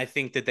 And then I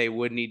think that they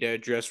would need to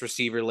address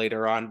receiver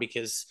later on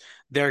because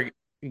they're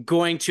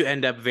going to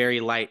end up very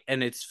light.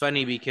 And it's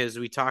funny because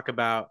we talk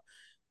about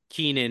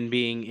Keenan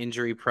being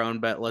injury prone,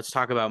 but let's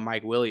talk about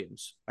Mike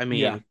Williams. I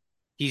mean,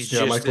 he's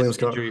just Mike Williams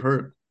got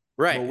hurt.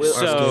 Right. Well,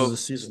 so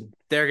this season.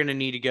 they're going to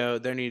need to go.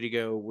 They need to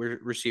go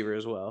receiver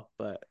as well.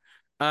 But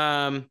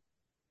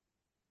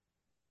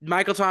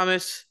Michael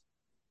Thomas,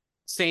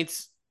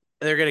 Saints,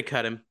 they're going to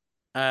cut him.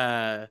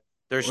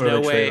 There's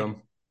no way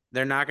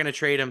they're not going to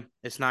trade him.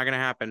 It's not going to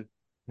happen.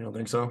 You don't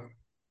think so?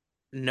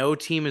 No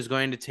team is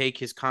going to take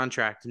his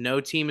contract.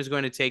 No team is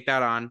going to take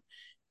that on.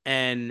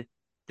 And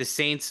the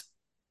Saints,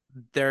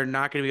 they're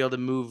not going to be able to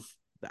move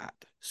that.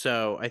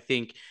 So I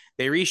think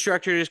they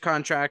restructured his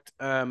contract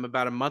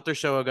about a month or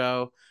so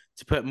ago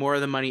to put more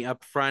of the money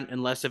up front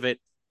and less of it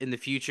in the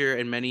future.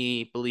 And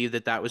many believe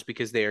that was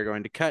because they are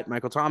going to cut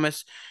Michael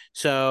Thomas.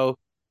 So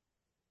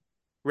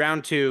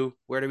round 2,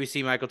 where do we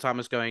see Michael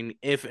Thomas going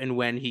if and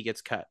when he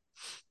gets cut?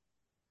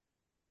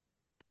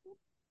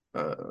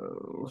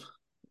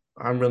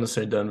 I'm going to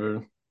say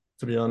Denver,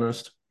 to be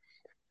honest.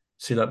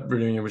 See that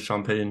reunion with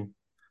Sean Payton.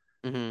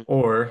 Mm-hmm.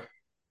 Or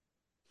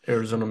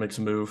Arizona makes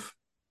a move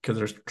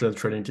because they're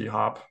trading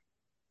D-Hop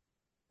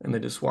and they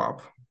just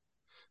swap.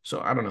 So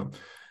I don't know.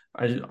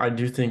 I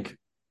do think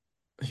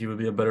he would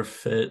be a better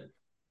fit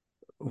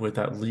with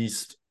at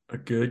least a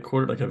good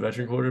a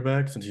veteran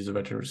quarterback since he's a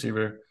veteran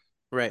receiver.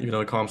 Right. Even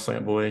though I call him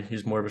Slant Boy,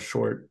 he's more of a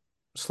short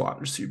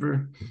slot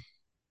receiver.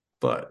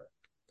 But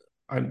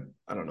I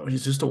don't know.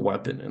 He's just a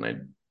weapon,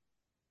 and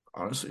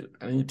honestly,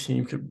 any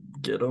team could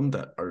get him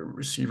that are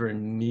receiver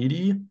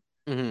needy.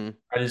 Mm-hmm.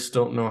 I just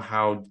don't know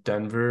how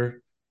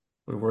Denver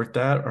would work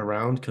that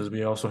around because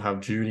we also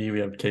have Judy, we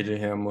have KJ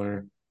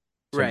Hamler,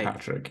 Tim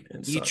Patrick,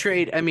 and you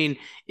trade. I mean,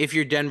 if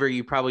you're Denver,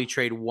 you probably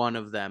trade one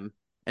of them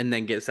and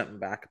then get something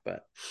back.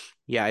 But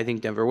yeah, I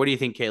think Denver. What do you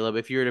think, Caleb?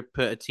 If you were to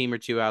put a team or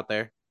two out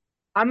there,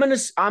 I'm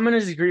gonna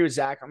agree with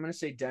Zach. I'm gonna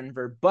say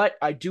Denver, but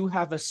I do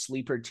have a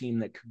sleeper team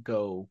that could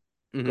go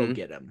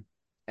get him,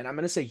 and I'm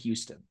gonna say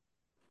Houston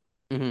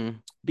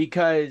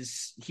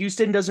because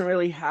Houston doesn't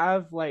really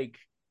have like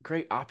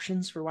great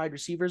options for wide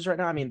receivers right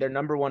now. I mean, their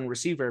number one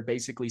receiver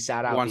basically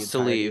sat out the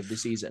entirety of the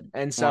season,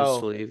 and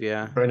so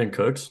Brandon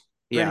Cooks.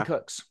 Brandon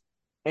Cooks.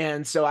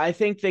 And so I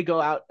think they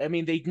go out. I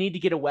mean, they need to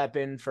get a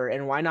weapon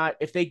and why not?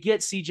 If they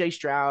get CJ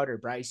Stroud or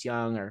Bryce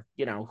Young or,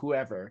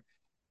 whoever,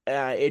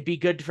 it'd be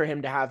good for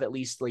him to have at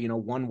least,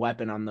 one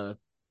weapon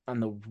in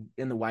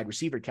the wide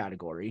receiver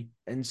category.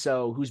 And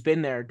so who's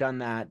been there, done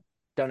that,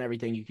 done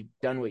everything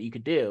done what you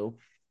could do.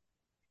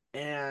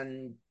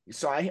 And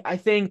so I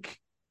think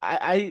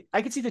I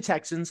could see the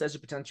Texans as a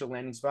potential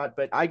landing spot,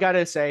 but I got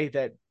to say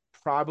that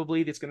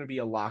probably it's going to be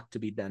a lock to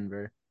be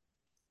Denver.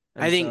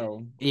 I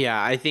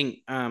think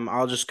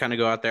I'll just kind of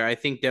go out there. I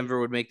think Denver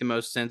would make the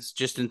most sense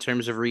just in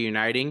terms of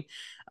reuniting.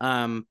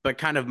 But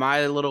kind of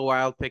my little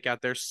wild pick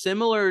out there,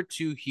 similar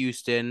to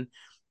Houston,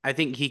 I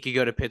think he could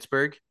go to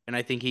Pittsburgh and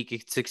I think he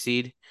could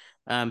succeed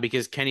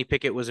because Kenny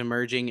Pickett was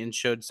emerging and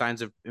showed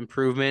signs of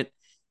improvement.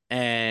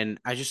 And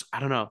I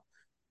don't know.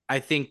 I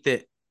think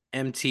that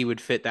MT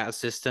would fit that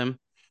system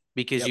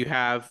because you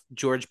have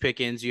George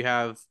Pickens, you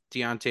have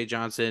Deontay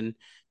Johnson,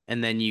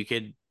 and then you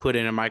could put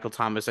in a Michael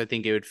Thomas. I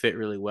think it would fit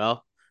really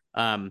well.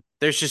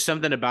 There's just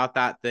something about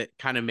that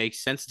kind of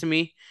makes sense to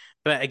me.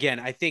 But again,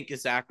 I think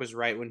Zach was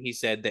right when he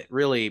said that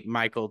really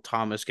Michael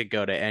Thomas could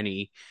go to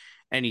any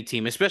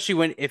team,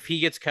 especially if he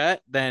gets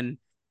cut, then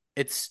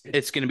it's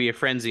going to be a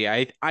frenzy.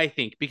 I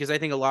think because I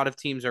think a lot of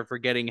teams are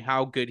forgetting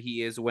how good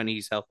he is when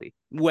he's healthy.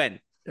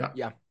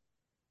 Yeah.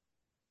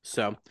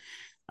 So,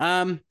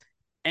 before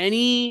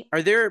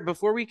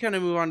we kind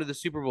of move on to the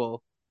Super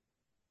Bowl,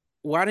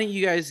 why don't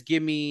you guys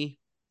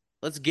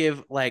let's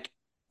give like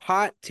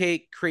hot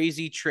take,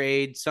 crazy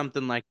trade,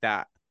 something like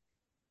that.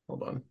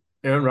 Hold on.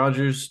 Aaron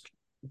Rodgers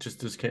this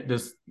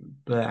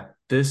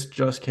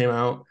just came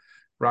out.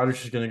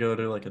 Rodgers is gonna go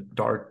to like a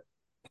dark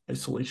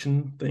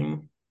isolation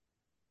thing.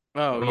 I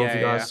Oh don't know if yeah,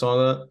 you yeah. guys saw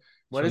that.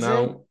 What So is it?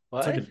 now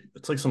What?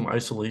 it's like some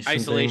isolation thing.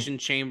 Isolation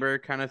chamber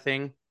kind of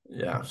thing.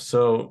 Yeah.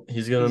 So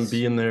he's gonna He's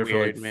be in there for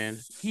like Weird, man.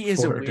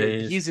 he's 4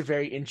 days. a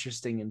very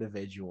interesting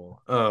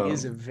individual. He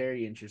is a Um,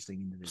 very interesting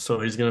individual. so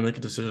he's gonna make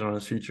a decision on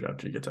his future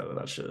after he gets out of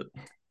that shit.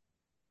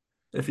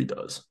 If he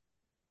does.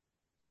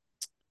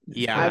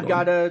 He's probably Yeah. I've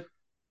got going. a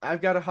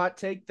I've got a hot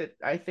take that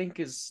I think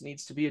is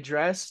needs to be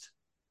addressed.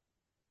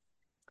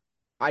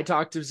 I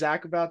talked to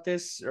Zach about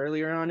this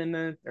earlier on in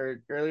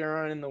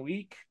the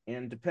week,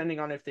 and depending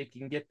on if they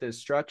can get the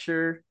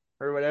structure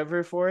or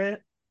whatever for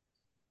it,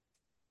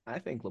 I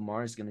think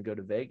Lamar is going to go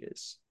to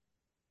Vegas.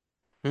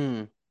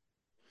 Hmm.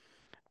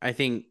 I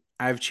think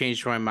I've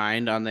changed my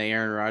mind on the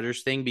Aaron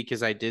Rodgers thing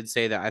because I did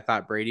say that I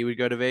thought Brady would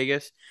go to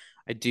Vegas.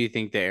 I do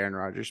think that Aaron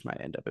Rodgers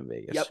might end up in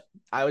Vegas. Yep.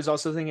 I was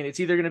also thinking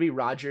it's either going to be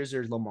Rodgers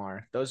or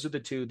Lamar. Those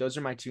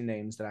are my two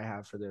names that I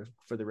have for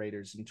the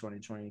Raiders in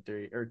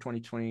 2023 or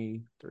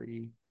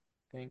 2023,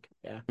 I think.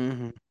 Yeah.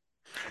 Mm-hmm.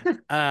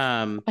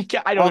 I don't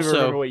even remember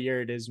Also, what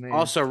year it is, man.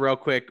 also real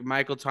quick,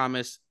 Michael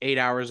Thomas 8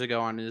 hours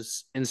ago on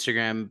his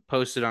Instagram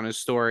posted on his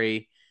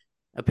story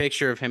a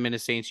picture of him in a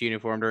Saints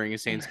uniform during a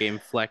Saints game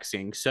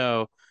flexing.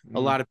 So a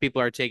lot of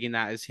people are taking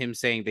that as him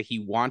saying that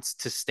he wants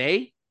to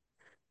stay.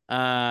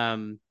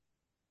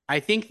 I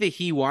think that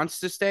he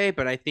wants to stay,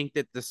 but I think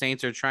that the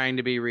Saints are trying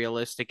to be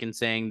realistic and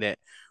saying that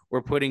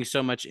we're putting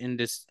so much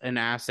into an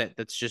asset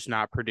that's just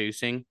not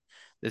producing,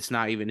 that's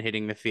not even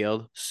hitting the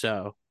field.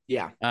 So,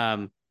 Yeah.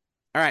 all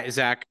right,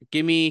 Zach,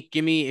 give me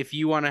if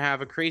you want to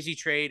have a crazy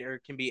trade or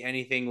it can be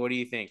anything. What do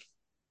you think?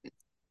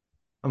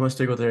 I'm gonna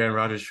stick with the Aaron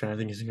Rodgers train. I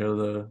think he's gonna go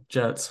to the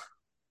Jets.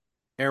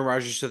 Aaron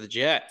Rodgers to the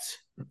Jets.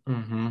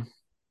 Mm-hmm.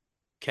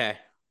 Okay.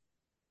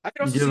 I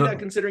can also Give see that up,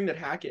 considering that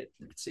Hackett.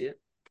 I can see it.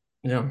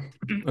 yeah,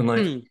 and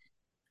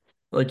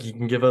like you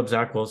can give up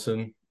Zach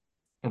Wilson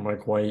or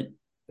Mike White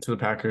to the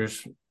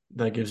Packers.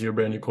 That gives you a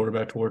brand new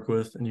quarterback to work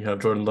with, and you have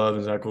Jordan Love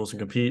and Zach Wilson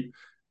compete.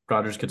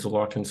 Rodgers gets a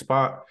locked in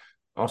spot.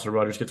 Also,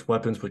 Rodgers gets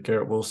weapons with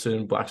Garrett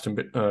Wilson, Braxton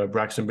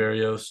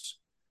Berrios,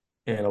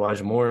 and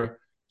Elijah Moore.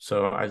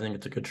 So I think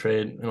it's a good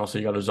trade. And also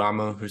you got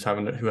Uzama,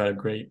 who had a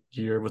great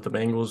year with the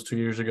Bengals 2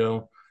 years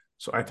ago.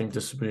 So I think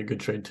this would be a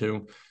good trade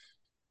too.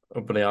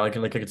 But yeah, I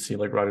could see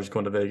like Rodgers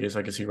going to Vegas.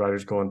 I could see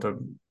Rodgers going to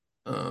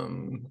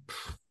um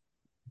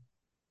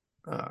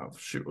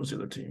what was the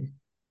other team?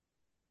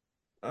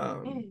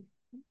 Um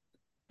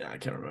yeah, I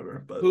can't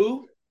remember, but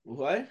Who?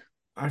 What?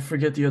 I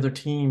forget the other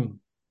team.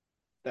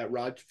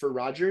 For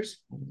Rodgers?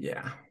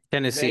 Yeah.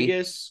 Tennessee.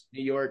 Vegas,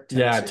 New York,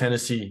 Yeah,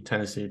 Tennessee.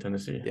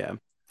 Tennessee. Yeah.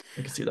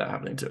 I can see that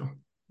happening too.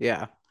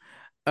 Yeah.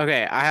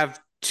 Okay. I have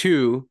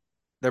two.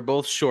 They're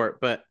both short,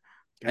 but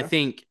I Okay.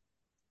 think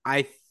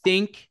I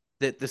think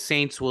that the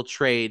Saints will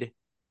trade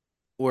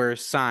or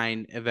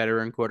sign a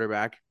veteran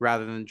quarterback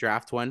rather than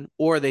draft one,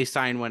 or they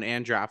sign one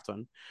and draft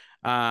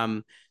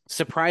one.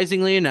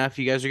 Surprisingly enough,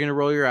 you guys are going to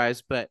roll your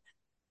eyes, but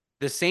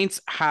the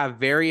Saints have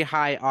very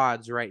high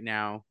odds right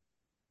now,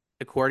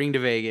 according to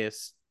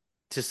Vegas,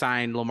 to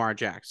sign Lamar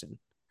Jackson.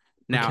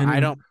 But Now,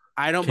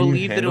 I don't can you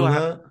believe that handle it'll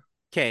happen. that?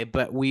 Okay,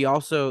 but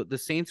the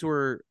Saints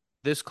were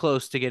this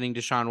close to getting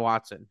Deshaun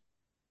Watson.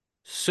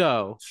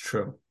 So It's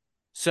true.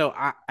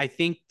 I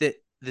think that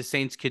the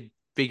Saints could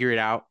figure it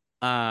out.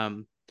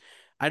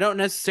 I don't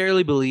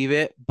necessarily believe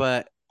it,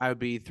 but I would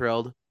be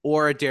thrilled.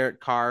 Or a Derek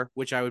Carr,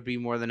 which I would be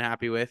more than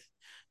happy with.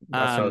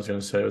 That's what I was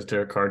gonna say. It was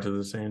Derek Carr to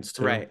the Saints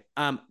too. Right.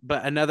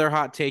 But another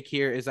hot take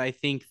here is I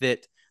think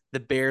that the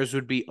Bears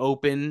would be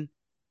open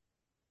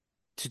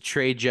to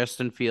trade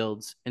Justin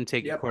Fields and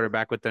take a Yep.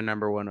 quarterback with their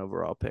number one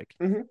overall pick.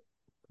 Mm-hmm.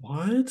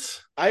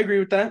 What? I agree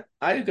with that.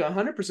 I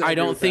 100% I agree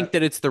don't with think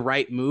that it's the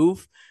right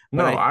move,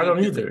 but No, I I think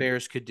don't that the either.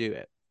 Bears could do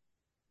it.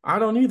 I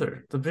don't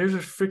either. The Bears are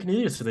freaking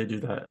idiots if they do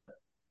that.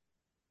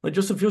 Like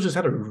Justin Fields just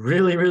had a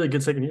really, really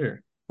good second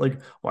year. Like,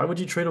 why would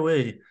you trade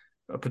away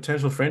a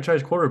potential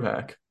franchise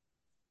quarterback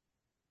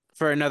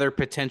For another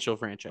potential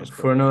franchise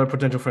for quarterback. another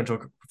potential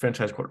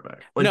franchise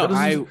quarterback? Like No, that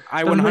doesn't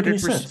I doesn't make any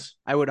 100% sense.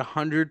 I would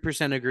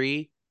 100%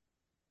 agree,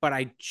 but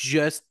I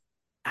just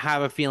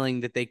have a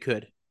feeling that they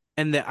could,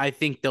 and that I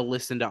think they'll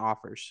listen to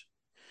offers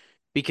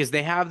because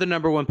they have the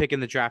number one pick in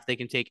the draft. They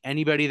can take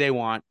anybody they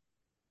want.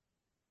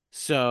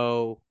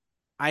 So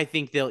I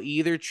think they'll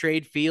either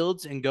trade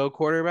Fields and go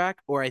quarterback,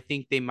 or I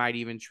think they might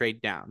even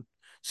trade down.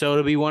 So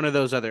it'll be one of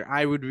those other.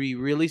 I would be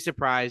really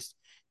surprised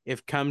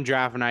if come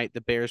draft night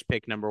the Bears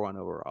pick number one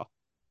overall.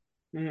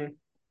 Mm-hmm.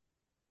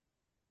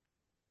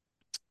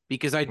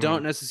 Because I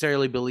don't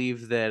necessarily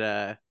believe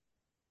that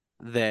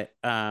that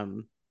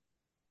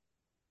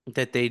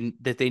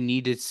they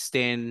need to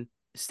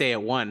stay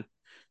at one.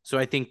 So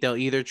I think they'll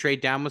either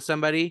trade down with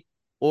somebody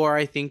or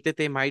I think that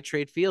they might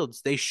trade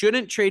Fields. They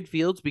shouldn't trade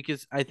Fields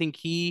because I think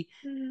he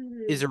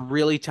is a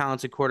really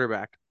talented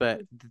quarterback,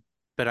 but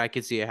I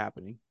could see it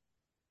happening.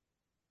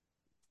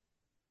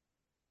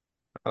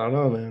 I don't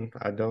know, man.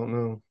 I don't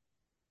know.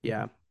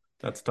 Yeah.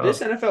 That's This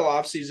tough. NFL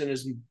offseason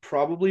is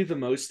probably the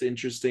most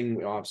interesting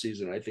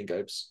offseason I think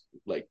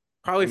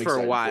Probably I'm for a excited for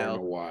in a while.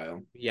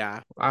 while. Yeah.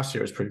 Last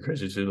year was pretty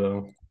crazy too,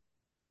 though.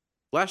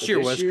 Last But year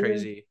was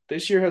crazy.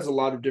 this year has a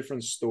lot of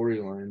different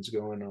storylines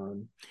going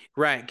on.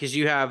 Right, because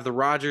you have the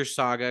Rodgers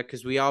saga,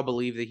 because we all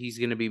believe that he's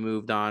going to be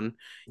moved on.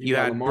 You You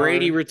got had Lamar,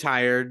 Brady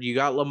retired. You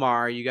got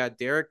Lamar. You got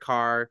Derek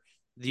Carr.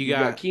 You you've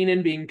got got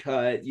Keenan being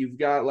cut, you've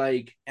got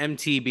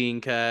MT being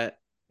cut.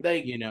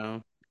 like You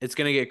know, it's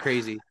going to get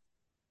crazy.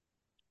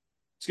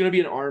 it's gonna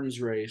be an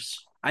arms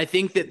race, I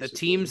think that the basically.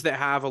 teams that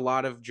have a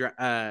lot of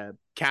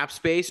cap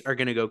space are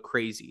going to go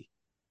crazy.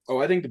 Oh,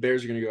 I think the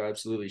Bears are gonna go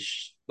absolutely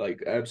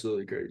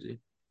crazy.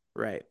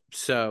 Right.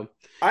 So,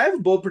 I have a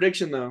bold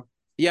prediction though.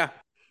 yeah,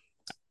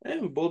 I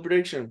have a bold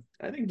prediction.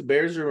 I think the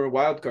Bears are a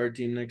wild card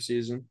team next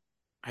season.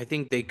 I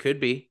think they could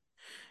be.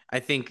 I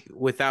think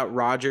without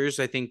Rodgers,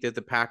 I think that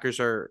the Packers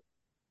are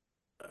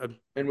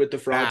And with the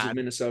frauds of bad.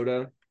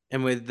 Minnesota.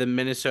 And with the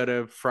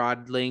Minnesota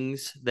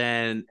fraudlings,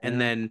 then and Yeah.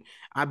 then,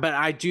 but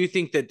I do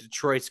think that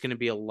Detroit's going to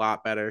be a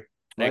lot better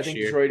Well, next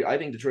year. I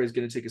think Detroit's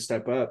going to take a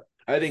step up.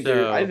 So I think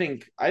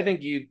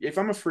you, if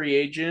I'm a free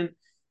agent,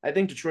 I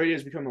think Detroit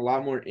has become a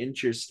lot more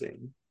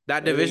interesting. that I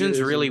think it division's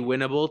is. really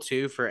winnable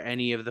too for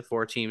any of the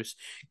four teams.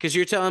 Because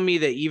you're telling me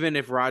that even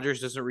if Rodgers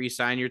doesn't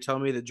re-sign, you're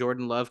telling me that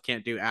Jordan Love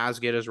can't do as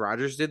good as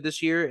Rodgers did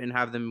this year and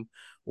have them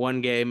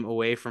one game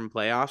away from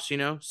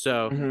playoffs.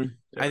 So Mhm.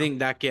 I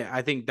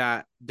Yeah. think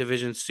that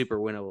division's super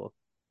winnable.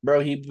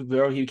 Bro,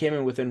 he came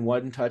in within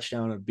one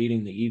touchdown of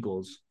beating the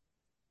Eagles.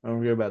 I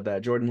don't care about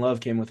that. Jordan Love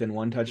came within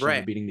one touchdown of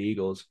Right. beating the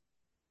Eagles.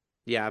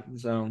 Yeah.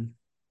 So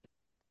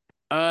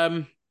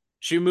Um.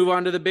 Should we move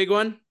on to the big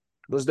one?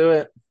 let's do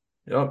it.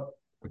 Yep.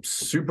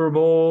 Super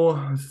Bowl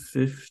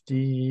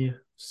 57.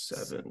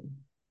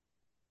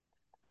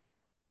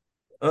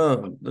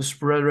 The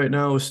spread right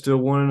now is still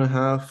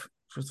 1.5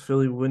 for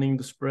Philly winning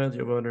the spread.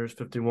 The over is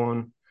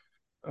 51.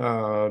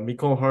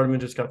 Mecole Hardman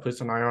just got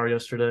placed on IR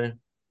yesterday.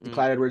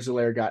 Clyde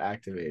Edwards-Helaire got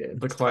activated.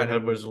 The Clyde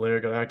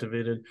Edwards-Helaire got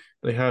activated.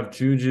 They have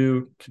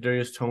Juju,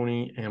 Kadarius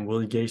Toney, and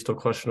Willie Gay still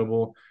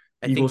questionable.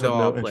 I Eagles think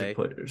they'll have no all injured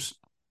play. players.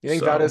 You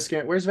think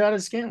where's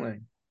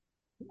Valdez-Scantling?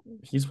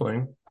 He's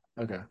playing.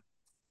 Okay.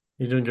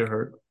 He didn't get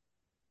hurt.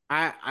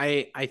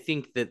 I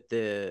think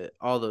that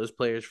all those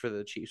players for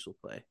the Chiefs will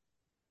play.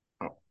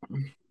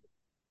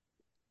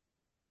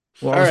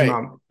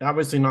 Well,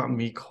 obviously not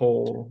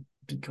Mecole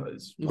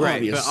because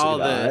Right, but Obviously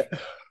not.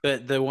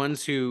 but the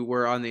ones who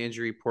were on the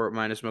injury report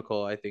minus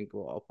Mecole, I think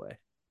will all play.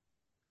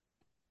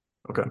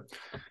 okay.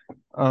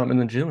 And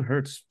then Jalen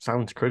Hurts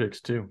silenced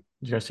critics too.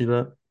 Did you guys see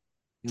that?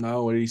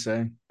 No, what did he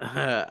say?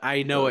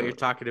 I know what you're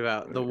talking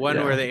about. The one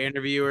where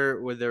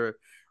the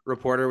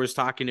reporter was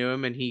talking to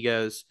him, and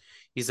he's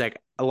like,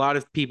 a lot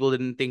of people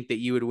didn't think that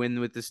you would win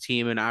with this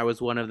team, and I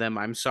was one of them.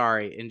 I'm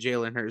sorry. And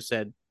Jalen Hurts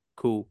said,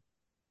 cool.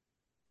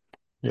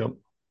 Yep.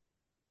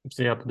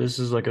 So, yeah, this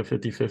is like a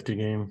 50-50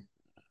 game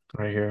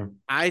right here.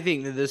 I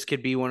think that this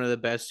could be one of the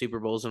best Super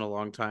Bowls in a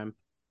long time.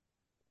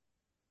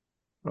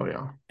 Oh,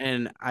 yeah.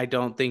 And I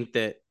don't think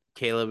that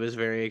Caleb is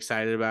very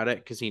excited about it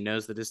because he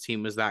knows that his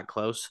team was that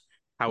close.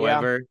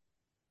 However,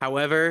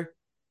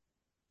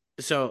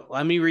 so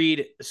let me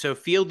read. So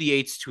Field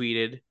Yates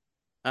tweeted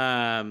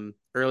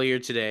earlier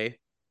today,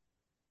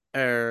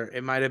 or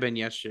it might have been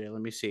yesterday.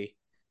 Let me see.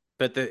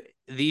 But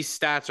these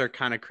stats are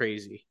kind of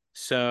crazy.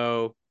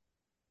 So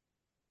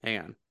hang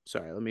on.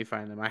 Sorry, let me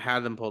find them. I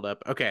had them pulled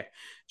up. Okay.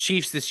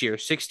 Chiefs this year,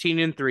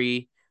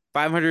 16-3,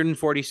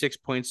 546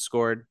 points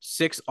scored,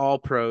 6 all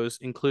pros,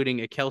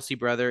 including a Kelsey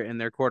brother and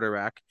their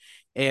quarterback,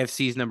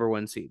 AFC's number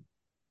 1 seed.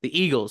 The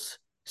Eagles,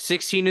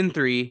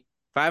 16-3,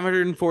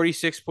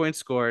 546 points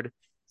scored,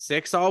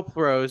 6 all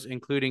pros,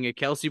 including a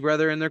Kelsey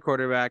brother and their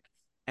quarterback,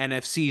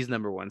 NFC's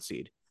number 1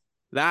 seed.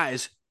 That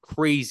is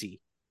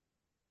crazy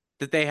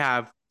that they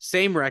have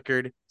same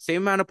record,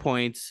 same amount of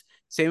points,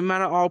 same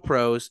amount of all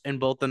pros, and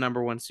both the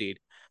number 1 seed.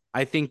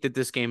 I think that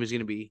this game is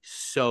going to be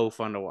so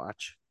fun to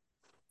watch.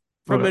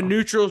 From a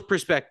neutral's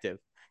perspective,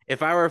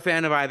 if I were a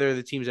fan of either of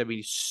the teams, I'd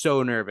be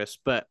so nervous.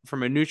 But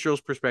from a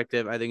neutral's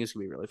perspective, I think it's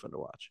going to be really fun to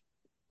watch.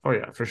 Oh,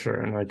 yeah, for sure.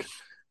 And like,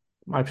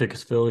 my pick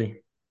is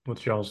Philly.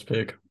 What's y'all's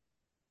pick?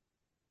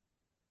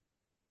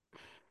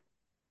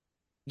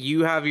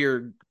 You have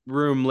your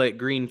room lit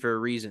green for a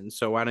reason.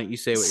 So why don't you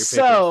say what your pick is?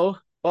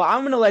 Well,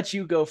 I'm going to let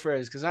you go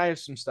first because I have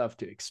some stuff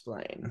to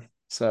explain.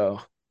 So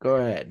go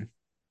ahead.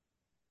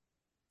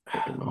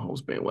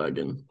 Mahomes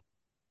bandwagon.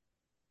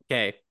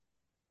 Okay.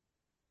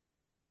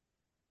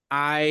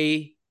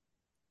 I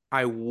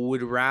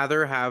would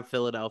rather have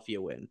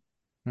Philadelphia win.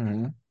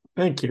 Mm-hmm.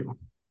 Thank you.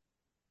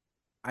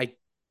 I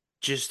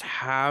just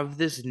have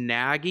this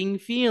nagging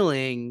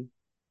feeling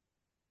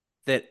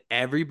that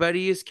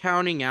everybody is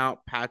counting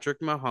out Patrick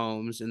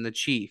Mahomes and the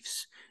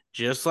Chiefs,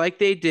 just like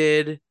they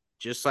did,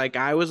 just like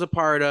I was a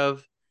part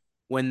of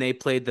when they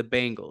played the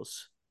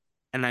Bengals.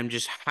 And I'm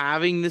just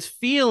having this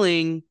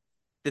feeling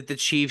that the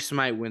Chiefs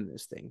might win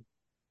this thing.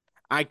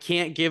 I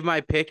can't give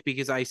my pick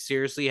because I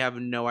seriously have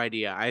no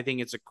idea. I think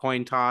it's a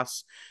coin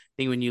toss.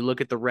 think when you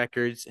look at the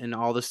records and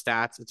all the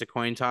stats, it's a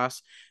coin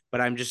toss.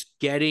 But I'm just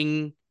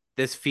getting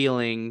this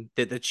feeling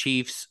that the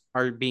Chiefs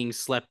are being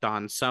slept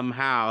on.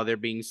 Somehow they're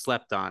being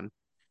slept on.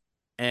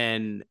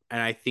 And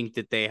I think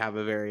that they have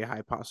a very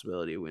high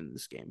possibility of winning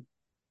this game.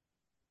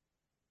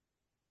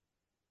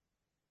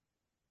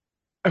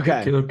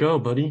 Okay. Caleb, go,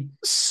 buddy.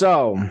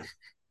 So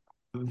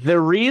the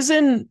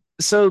reason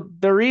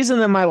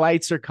that my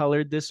lights are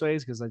colored this way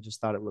is because I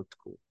just thought it looked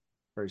cool,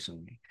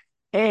 personally.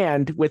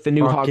 And with the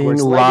new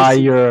Hogwarts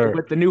Legacy,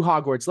 with the new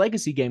Hogwarts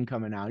Legacy game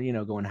coming out,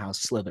 going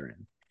House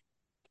Slytherin.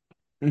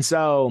 And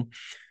so,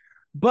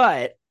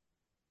 but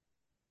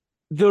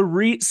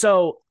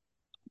so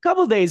a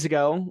couple of days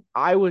ago,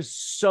 I was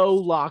so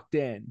locked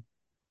in.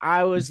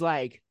 I was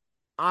like,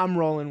 I'm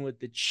rolling with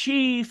the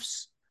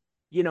Chiefs.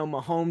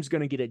 Mahomes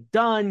going to get it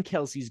done.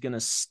 Kelsey's going to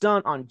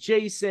stunt on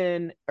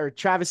Jason, or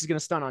Travis is going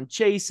to stunt on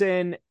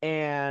Jason.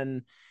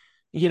 And,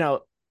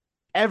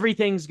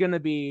 everything's going to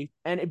be,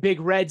 and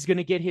Big Red's going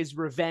to get his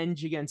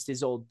revenge against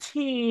his old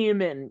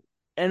team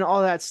and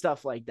all that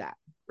stuff like that.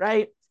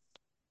 Right.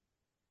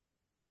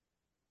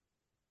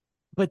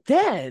 But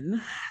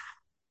then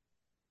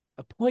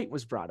a point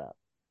was brought up.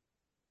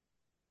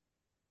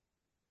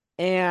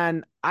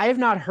 And I have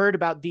not heard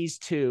about these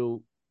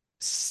two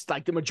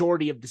like the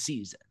majority of the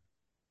season.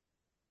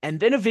 And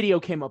then a video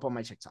came up on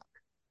my TikTok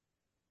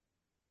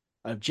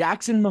of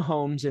Jackson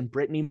Mahomes and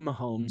Brittany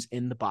Mahomes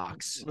in the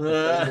box.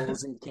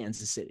 Bengals in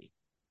Kansas City.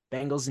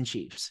 Bengals and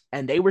Chiefs.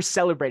 And they were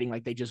celebrating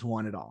like they just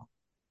won it all.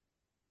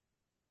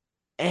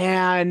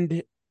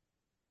 And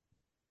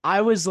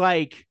I was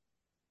like,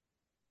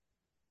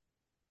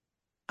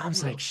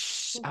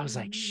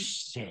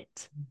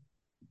 shit.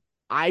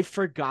 I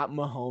forgot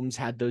Mahomes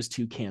had those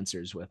two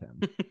cancers with him.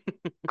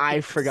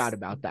 I forgot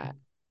about that.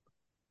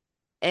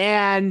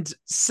 And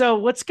so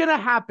what's going to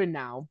happen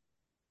now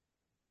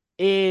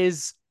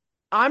is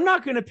I'm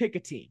not going to pick a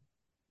team.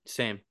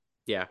 Same.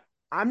 Yeah.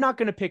 I'm not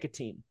going to pick a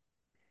team.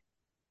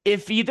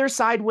 If either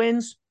side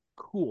wins,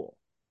 cool.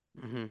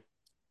 Mm-hmm.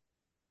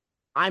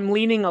 I'm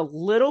leaning a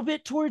little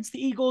bit towards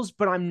the Eagles,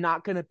 but I'm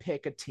not going to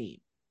pick a team.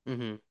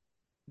 Mm-hmm.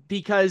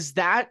 Because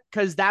that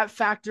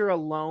factor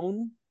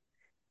alone,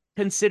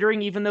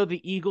 considering even though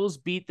the Eagles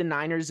beat the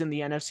Niners in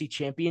the NFC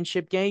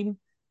Championship game,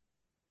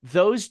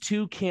 those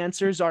two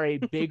cancers are a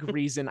big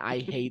reason I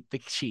hate the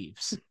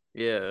Chiefs.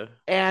 Yeah.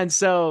 And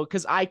so,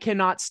 because I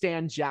cannot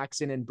stand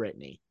Jackson and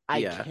Brittany.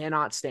 I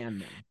cannot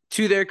stand them.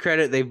 To their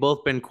credit, they've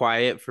both been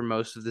quiet for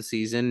most of the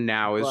season.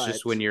 Now is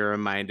just when you're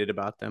reminded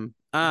about them.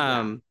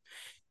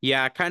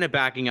 Yeah, kind of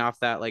backing off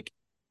that. Like,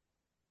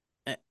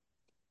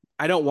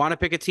 I don't want to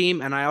pick a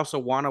team, and I also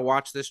want to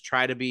watch this,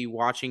 try to be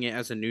watching it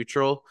as a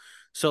neutral.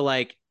 So,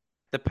 like,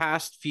 the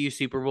past few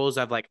Super Bowls,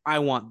 I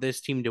want this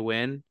team to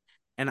win.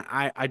 And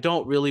I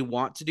don't really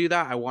want to do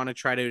that. I want to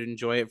try to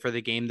enjoy it for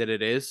the game that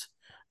it is.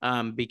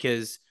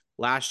 Because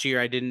last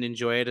year I didn't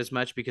enjoy it as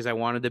much because I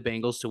wanted the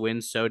Bengals to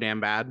win so damn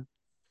bad.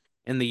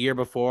 And the year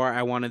before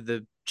I wanted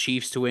the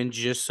Chiefs to win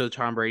just so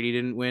Tom Brady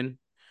didn't win.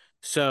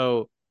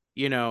 So,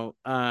 I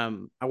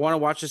want to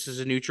watch this as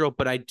a neutral,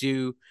 but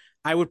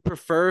I would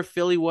prefer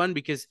Philly won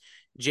because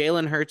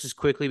Jalen Hurts is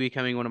quickly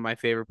becoming one of my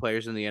favorite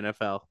players in the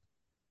NFL.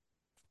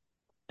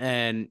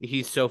 And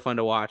he's so fun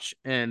to watch,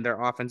 and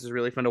their offense is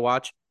really fun to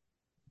watch.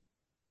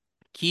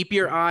 Keep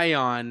your eye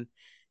on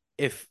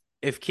if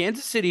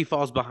Kansas City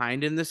falls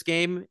behind in this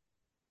game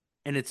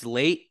and it's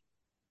late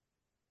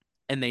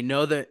and they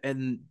know that,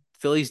 and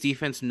Philly's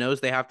defense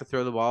knows they have to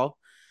throw the ball,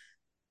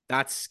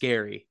 that's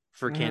scary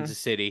for Kansas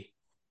City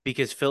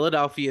because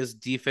Philadelphia's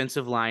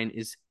defensive line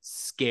is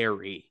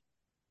scary.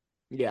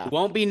 Yeah. It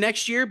won't be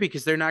next year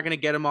because they're not going to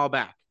get them all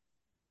back.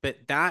 But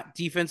that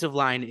defensive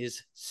line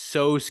is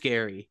so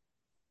scary.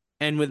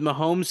 And with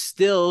Mahomes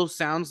still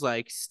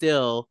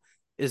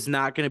is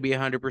not going to be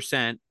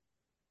 100%.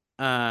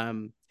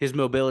 His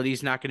mobility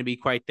is not going to be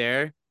quite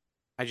there.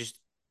 I just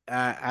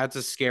that's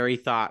a scary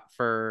thought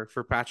for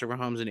Patrick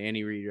Mahomes and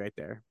Andy Reid right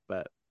there.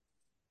 But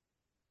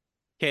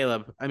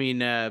Caleb,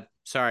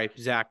 sorry,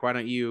 Zach, why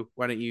don't you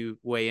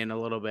weigh in a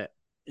little bit?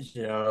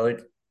 Yeah,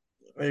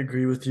 I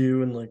agree with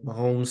you, and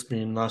Mahomes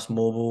being less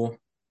mobile.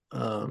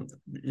 The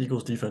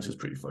Eagles defense is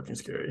pretty fucking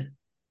scary.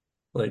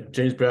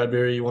 James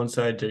Bradbury one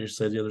side, Jay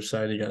said the other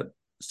side. You got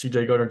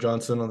CJ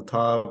Gardner-Johnson on the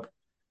top.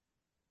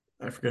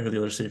 I forget who the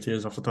other safety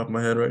is off the top of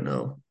my head right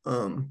now.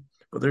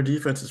 But their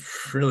defense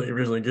is really,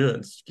 really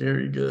good.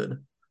 Scary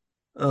good.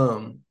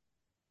 So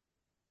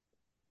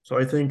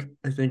I think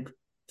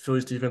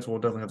Philly's defense will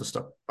definitely have to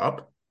step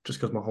up just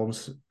because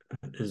Mahomes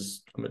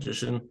is a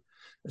magician.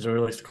 As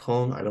everyone likes to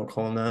call him. I don't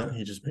call him that.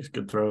 He just makes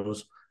good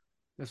throws.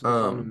 That's what I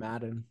call him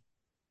Madden.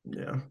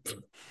 Yeah.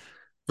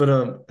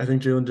 But I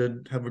think Jalen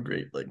did have a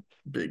great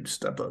big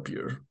step up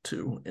year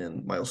too,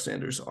 and Miles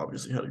Sanders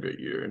obviously had a great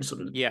year, and so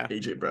did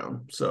AJ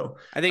Brown. So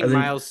I think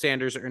Miles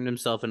Sanders earned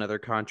himself another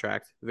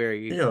contract.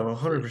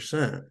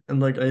 100%.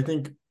 And I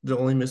think the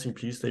only missing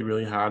piece they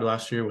really had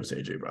last year was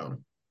AJ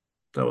Brown.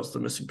 That was the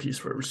missing piece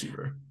for a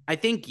receiver. I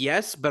think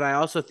yes, but I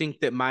also think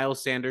that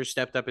Miles Sanders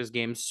stepped up his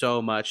game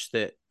so much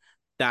that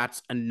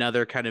that's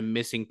another kind of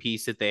missing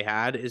piece that they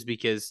had, is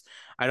because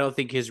I don't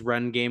think his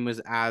run game was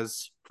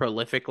as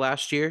prolific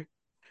last year.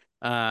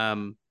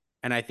 And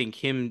I think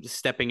him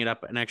stepping it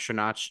up an extra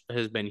notch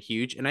has been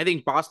huge. And I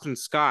think Boston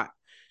Scott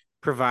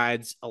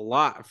provides a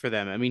lot for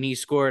them. I mean,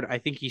 I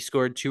think he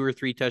scored 2 or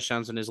 3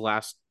 touchdowns in his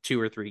last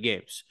 2 or 3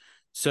 games.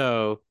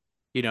 So,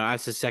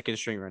 as his second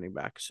string running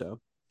back.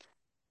 So,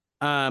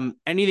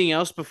 anything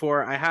else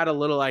before I had a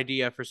little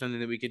idea for something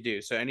that we could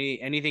do. So,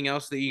 anything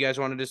else that you guys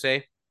wanted to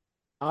say?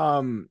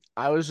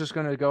 I was just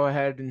gonna go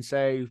ahead and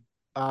say,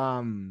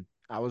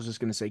 I was just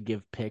gonna say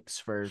give picks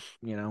for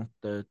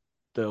the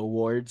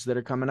awards that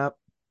are coming up.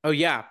 Oh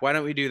yeah, why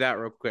don't we do that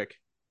real quick?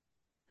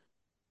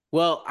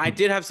 Well, I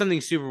did have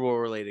something Super Bowl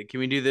related. Can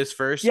we do this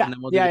first, Yeah, and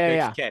then we'll do yeah, the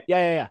yeah, picks? yeah, Okay. yeah,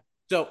 yeah, yeah.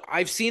 So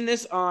I've seen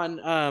this on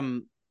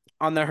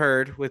the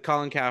Herd with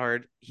Colin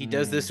Cowherd. He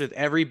does this with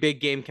every big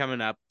game coming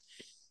up.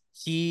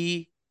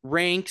 He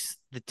ranks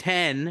the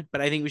 10,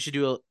 but I think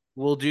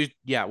we'll do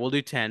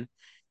 10.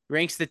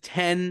 Ranks the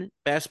 10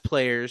 best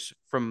players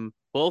from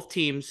both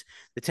teams,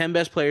 the 10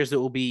 best players that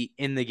will be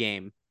in the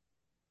game.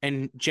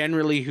 And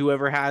generally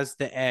whoever has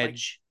the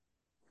edge.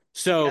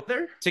 So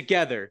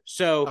together.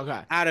 So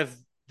Okay. out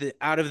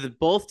of the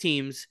both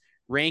teams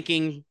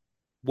ranking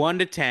 1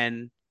 to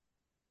 10,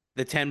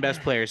 the 10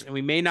 best players, and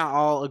we may not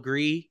all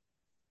agree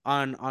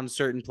on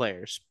certain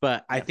players,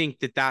 but I think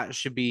that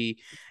should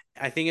be,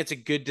 I think it's a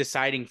good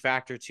deciding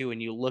factor too when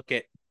you look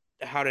at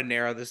how to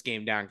narrow this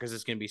game down, because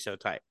it's going to be so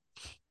tight.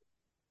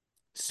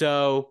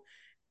 So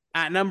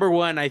at number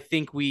 1, I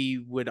think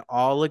we would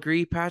all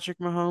agree Patrick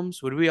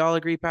Mahomes. Would we all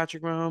agree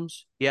Patrick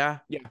Mahomes? Yeah.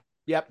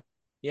 Yep.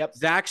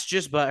 Zach's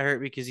just butthurt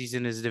because he's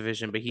in his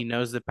division, but he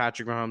knows that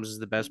Patrick Mahomes is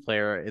the best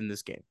player in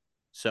this game.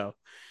 So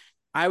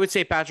I would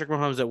say Patrick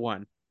Mahomes at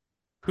 1.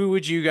 Who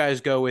would you guys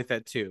go with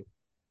at 2?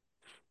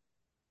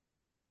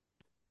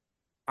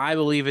 I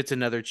believe it's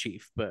another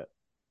Chief, but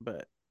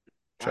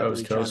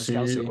Travis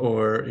Kelce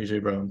or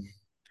AJ Brown.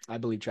 I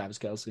believe Travis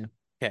Kelce.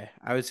 Okay,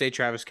 I would say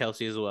Travis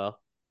Kelce as well.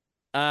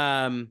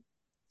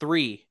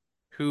 3.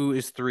 Who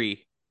is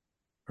 3?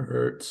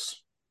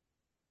 Hurts.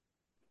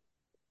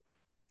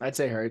 I'd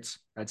say Hurts.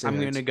 I'm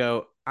gonna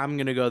go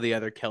the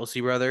other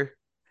Kelce brother,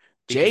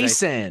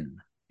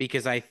 Jason,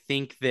 because I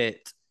think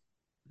that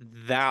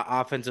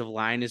offensive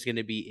line is going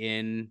to be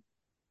in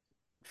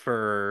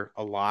for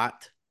a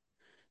lot.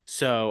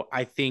 So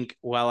I think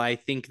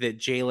that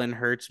Jalen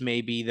Hurts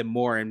may be the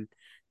more,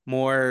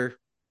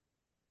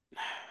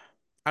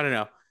 I don't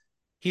know.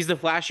 He's the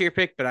flashier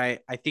pick, but I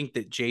think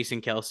that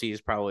Jason Kelce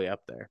is probably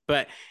up there.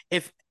 But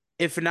if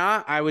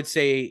not, I would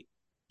say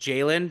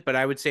Jalen, but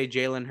I would say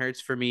Jalen Hurts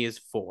for me is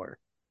 4.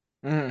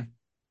 Mm-hmm.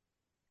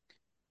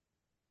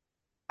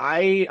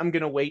 I am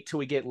going to wait till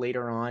we get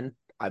later on,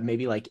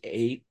 maybe like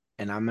 8,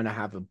 and I'm going to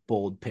have a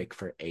bold pick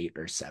for 8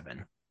 or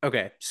 7.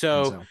 Okay,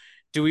 so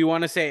do we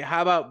want to say,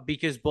 how about,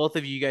 because both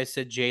of you guys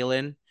said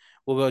Jalen,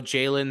 we'll go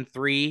Jalen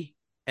 3,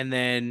 and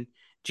then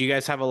do you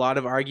guys have a lot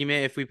of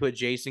argument if we put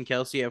Jason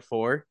Kelce at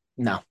 4?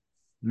 No.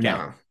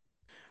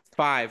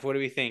 5, what do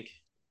we think?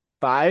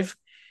 5?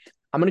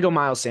 I'm going to go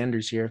Miles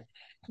Sanders here.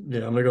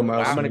 Yeah, I'm going to go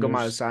Miles Sanders. I'm going to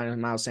go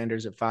Miles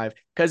Sanders at 5,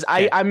 because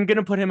I'm going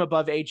to put him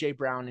above AJ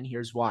Brown, and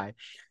here's why.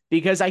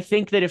 Because I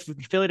think that if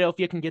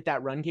Philadelphia can get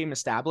that run game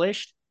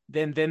established,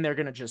 then they're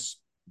going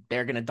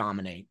to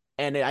dominate.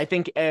 And I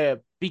think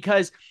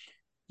because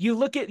you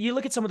look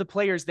at some of the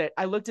players that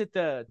I looked at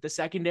the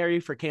secondary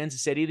for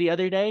Kansas City the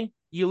other day.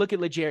 You look at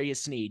L'Jarius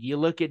Sneed. You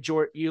look at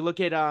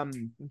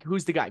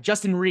who's the guy?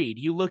 Justin Reed.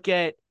 You look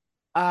at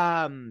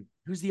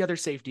who's the other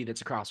safety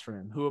that's across from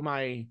him? Who am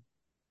I?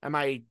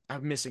 I'm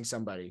missing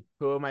somebody.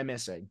 Who am I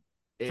missing?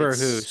 For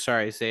who?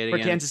 Sorry, say it again.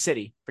 For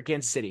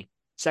Kansas City.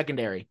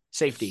 Secondary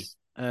safety.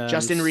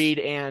 Justin Reed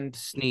and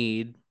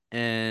Sneed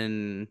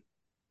and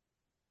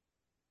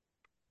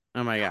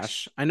oh my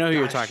gosh. I know who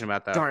you're talking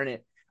about though. Darn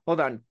it.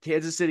 Hold on.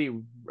 Kansas City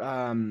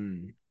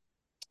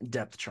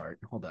depth chart.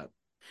 Hold up.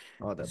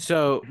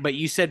 So, but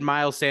you said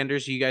Miles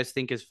Sanders, you guys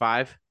think is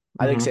 5?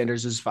 I think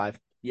Sanders is 5.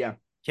 Yeah.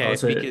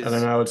 Okay. And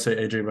then I would say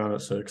AJ Brown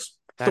at 6.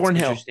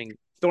 Thornhill.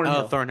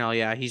 Thornhill.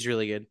 Yeah, he's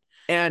really good.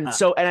 And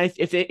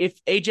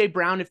if AJ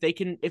Brown, if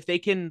they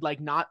can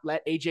like not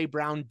let AJ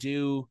Brown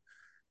do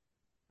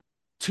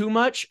too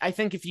much, I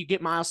think if you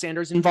get Miles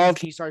Sanders involved,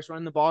 he starts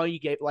running the ball, you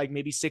get like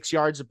maybe 6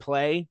 yards of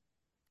play.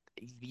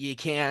 You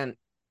can't.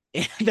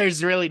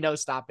 There's really no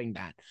stopping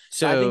that.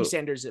 So I think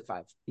Sanders at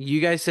 5.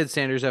 You guys said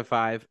Sanders at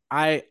 5.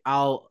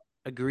 I'll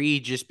agree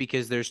just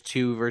because there's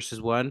 2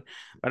 versus 1,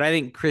 but I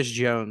think Chris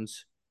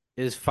Jones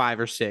is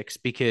 5 or 6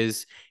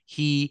 because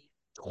he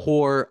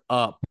tore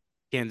up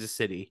Kansas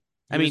City.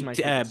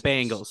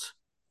 Bengals.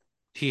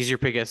 He's your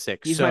pick at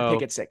 6. He's my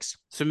pick at 6.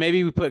 So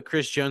maybe we put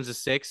Chris Jones at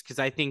 6 because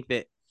I think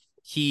that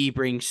he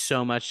brings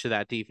so much to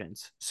that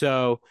defense.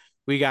 So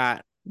we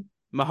got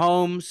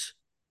Mahomes,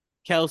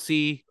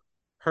 Kelce,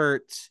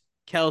 Hurts,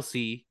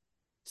 Kelce,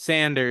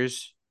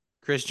 Sanders,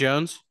 Chris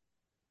Jones.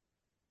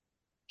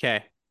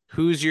 Okay.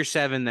 Who's your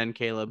 7 then,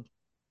 Caleb?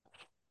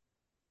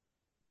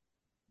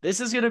 This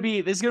is gonna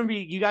be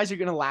you guys are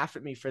gonna laugh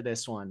at me for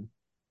this one.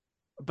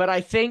 But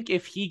I think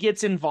if he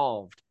gets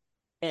involved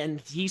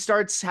and he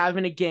starts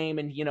having a game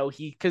and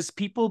because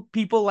people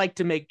like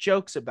to make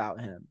jokes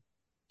about him.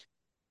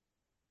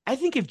 I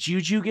think if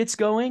Juju gets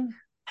going,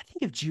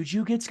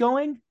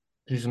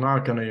 He's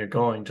not gonna get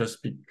going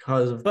just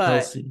because of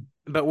But Kelce.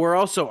 but we're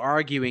also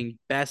arguing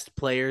best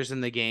players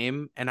in the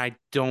game, and I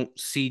don't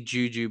see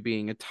Juju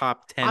being a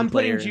top 10 I'm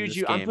putting player in this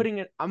Juju. I'm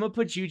game. gonna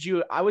put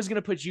Juju. I was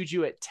gonna put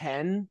Juju at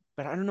 10,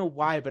 but I don't know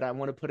why, but I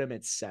want to put him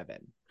at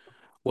 7.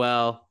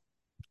 Well,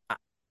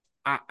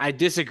 I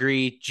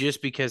disagree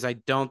just because I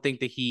don't think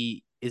that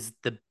he is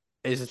a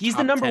He's the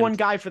top number 10. one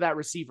guy for that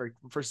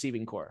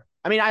receiving core.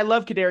 I mean, I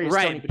love Kadarius Toney,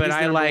 Right, but he's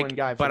the number one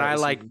guy for that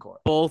receiving core.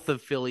 Both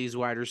of Philly's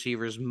wide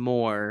receivers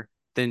more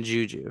than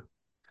Juju.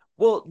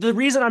 Well, the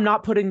reason I'm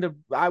not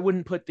I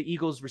wouldn't put the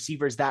Eagles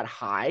receivers that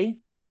high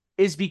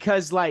is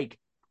because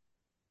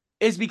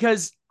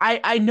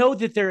I know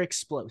that they're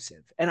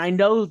explosive and I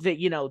know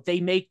that they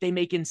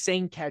make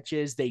insane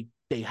catches, they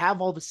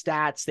have all the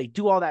stats, they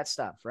do all that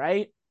stuff,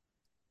 right?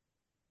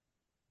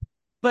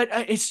 But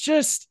it's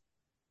just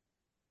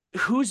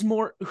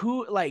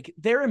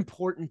they're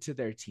important to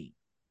their team,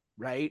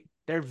 right?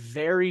 They're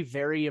very,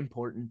 very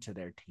important to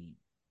their team.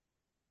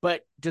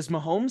 But does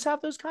Mahomes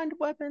have those kind of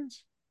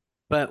weapons?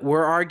 But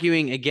we're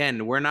arguing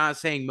again. We're not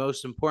saying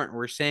most important.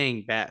 We're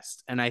saying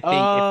best. And I think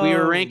if we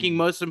were ranking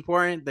most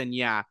important, then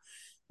yeah.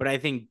 But I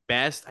think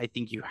best, I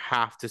think you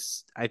have to.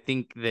 I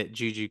think that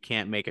Juju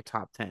can't make a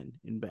top 10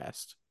 in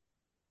best.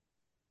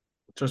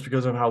 Just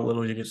because of how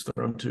little he gets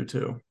thrown to,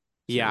 too.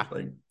 Yeah.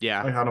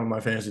 I had him on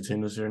my fantasy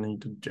team this year and he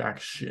did jack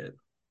shit.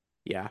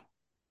 Yeah.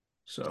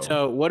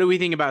 So what do we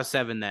think about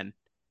 7 then?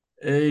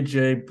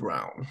 AJ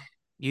Brown.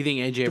 You think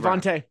AJ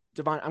Brown?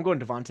 I'm going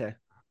Devontae.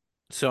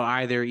 So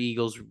either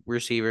Eagles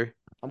receiver.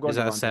 I'm going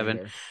to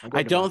 7.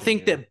 I don't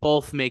think that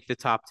both make the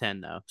top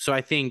 10 though. So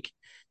I think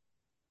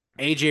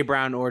AJ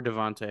Brown or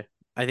Devontae.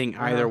 I think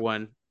either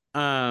one.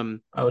 I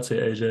would say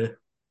AJ.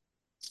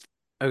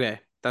 Okay,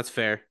 that's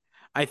fair.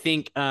 I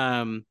think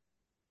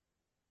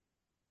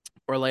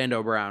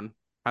Orlando Brown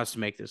has to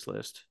make this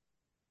list.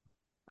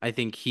 I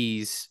think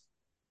he's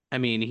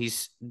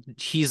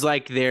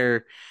like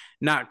their,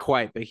 not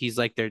quite, but he's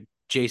like their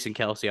Jason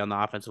Kelce on the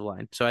offensive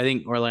line. So I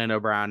think Orlando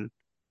Brown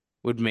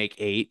would make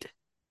 8.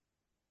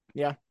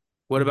 Yeah.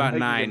 What about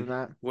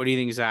 9? What do you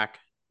think, Zach?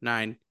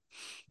 9.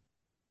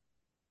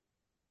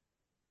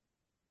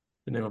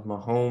 The name of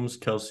Mahomes,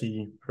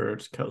 Kelce,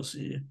 Hurts,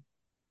 Kelce,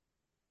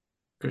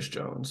 Chris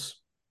Jones,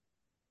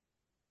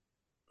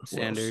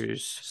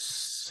 Sanders,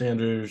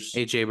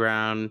 AJ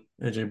Brown,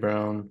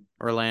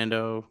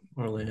 Orlando.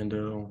 I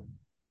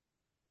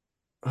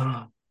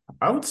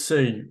would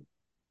say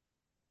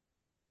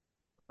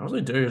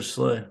Darius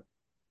Slay.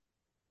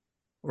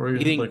 Or you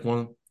think like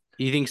one?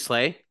 You think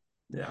Slay?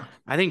 Yeah,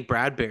 I think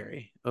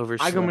Bradbury over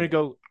Slay. I'm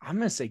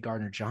gonna say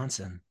Gardner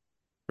Johnson.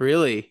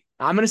 Really?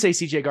 I'm gonna say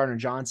CJ Gardner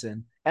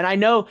Johnson. And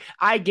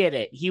I get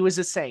it. He was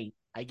a Saint.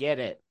 I get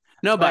it.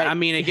 No, but I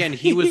mean, again,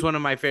 he was one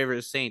of my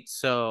favorite Saints.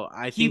 So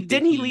I think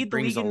didn't he lead the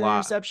league in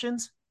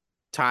interceptions?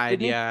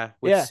 Tied,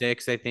 with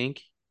 6, I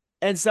think.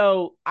 And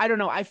so I don't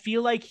know. I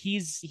feel like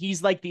he's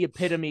like the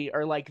epitome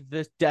or like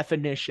the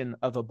definition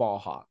of a ball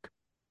hawk.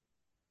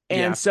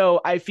 And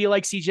so I feel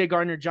like CJ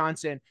Gardner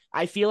Johnson,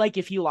 I feel like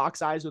if he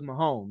locks eyes with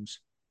Mahomes,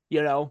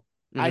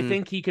 I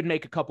think he could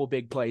make a couple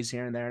big plays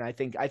here and there. And I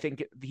think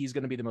he's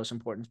going to be the most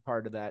important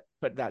part of that.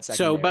 Put that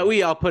secondary. So, but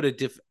we all put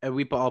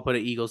an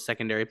Eagles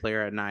secondary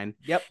player at 9.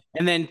 Yep.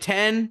 And then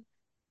 10,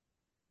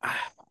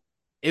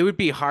 it would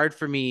be hard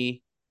for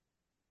me.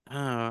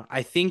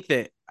 I think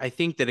that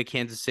a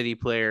Kansas City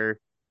player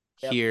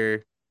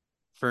here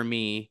for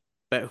me.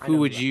 But who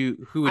would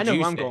you say? I know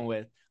who I'm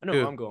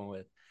going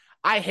with.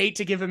 I hate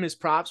to give him his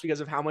props because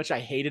of how much I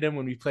hated him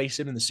when we placed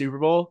him in the Super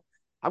Bowl.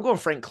 I'm going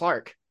Frank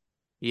Clark.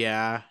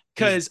 Yeah.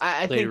 Because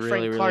I think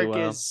Frank Clark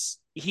is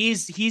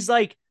he's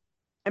like,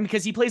 and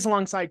because he plays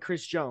alongside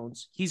Chris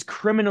Jones, he's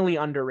criminally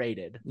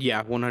underrated.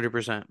 Yeah,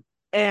 100%.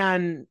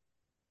 And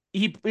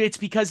it's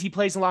because he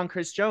plays along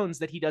Chris Jones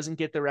that he doesn't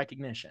get the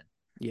recognition.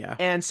 Yeah.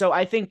 And so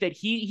I think that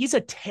he's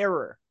a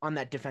terror on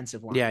that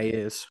defensive line. Yeah, he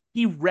is.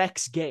 He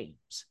wrecks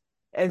games.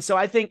 And so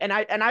I think, and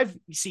I've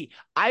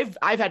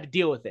had to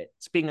deal with it.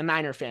 It's being a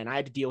Niner fan. I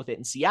had to deal with it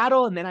in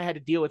Seattle, and then I had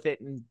to deal with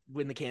it in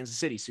the Kansas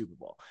City Super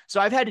Bowl.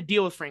 So I've had to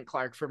deal with Frank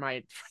Clark for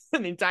the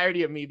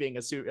entirety of me being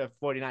a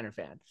 49er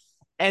fan.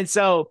 And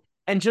so,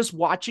 and just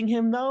watching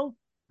him though,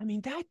 I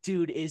mean, that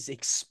dude is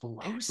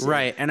explosive.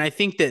 Right. And I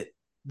think that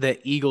the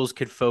Eagles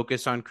could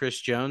focus on Chris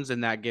Jones,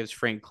 and that gives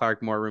Frank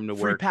Clark more room to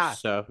work. Path.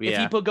 So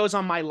yeah. If he goes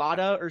on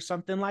Mailata or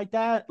something like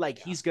that,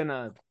 he's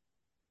gonna.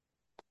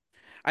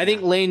 I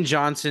think Lane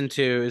Johnson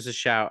too is a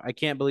shout. I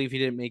can't believe he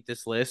didn't make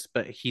this list,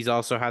 but he's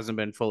also hasn't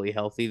been fully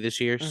healthy this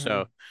year. Mm-hmm.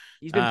 So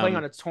he's been playing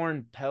on a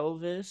torn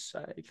pelvis,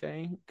 I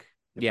think.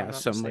 Yeah,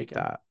 something like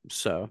that.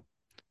 So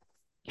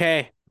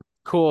okay,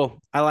 cool.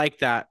 I like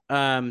that.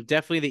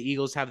 Definitely the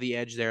Eagles have the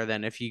edge there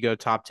then if you go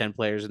top 10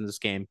 players in this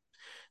game.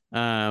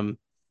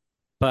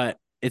 But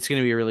it's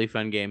gonna be a really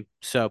fun game.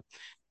 So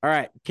all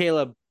right,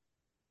 Caleb,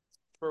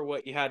 for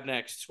what you had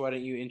next. Why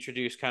don't you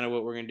introduce kind of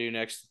what we're going to do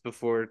next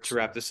to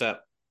wrap this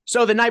up?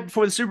 So the night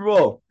before the Super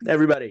Bowl,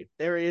 everybody,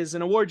 there is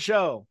an award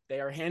show.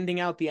 They are handing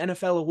out the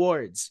NFL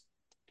awards.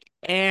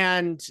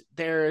 And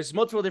there's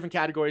multiple different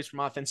categories from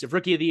offensive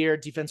rookie of the year,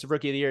 defensive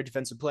rookie of the year,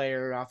 defensive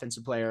player,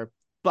 offensive player,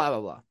 blah, blah,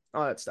 blah,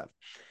 all that stuff.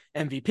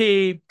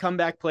 MVP,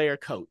 comeback player,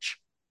 coach.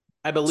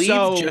 I believe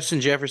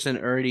Justin Jefferson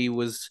already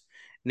was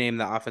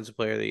named the offensive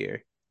player of the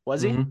year.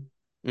 Was he?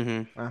 Mm-hmm.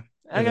 Mm-hmm.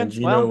 And then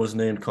Gino was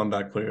named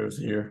comeback player of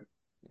the year.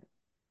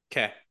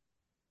 Okay.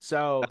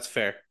 So that's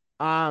fair.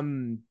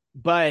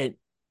 But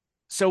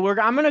so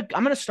I'm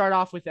gonna start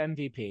off with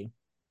MVP.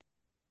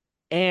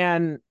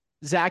 And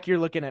Zach, you're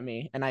looking at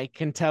me, and I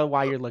can tell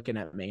why you're looking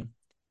at me.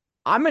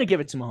 I'm gonna give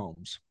it to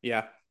Mahomes.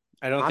 Yeah.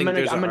 I'm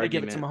gonna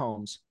give it to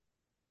Mahomes.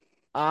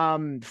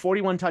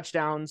 41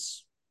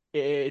 touchdowns.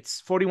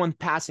 It's 41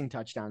 passing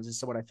touchdowns. This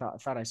is what I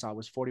thought I saw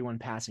was 41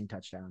 passing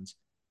touchdowns.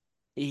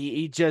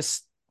 He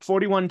just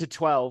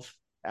 41-12.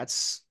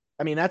 That's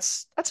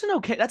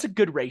a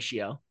good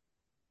ratio.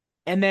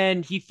 And then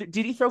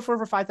did he throw for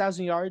over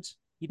 5,000 yards?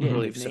 He did. I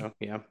believe so.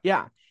 Yeah.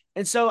 Yeah.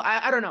 And so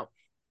I don't know.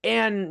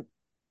 And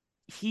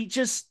he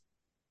just,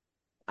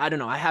 I don't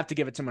know. I have to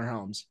give it to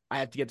Mahomes.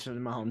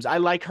 I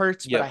like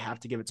Hurts, but I have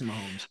to give it to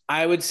Mahomes.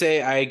 I would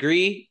say I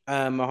agree.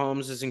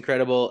 Mahomes is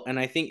incredible. And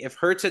I think if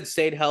Hurts had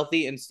stayed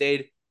healthy and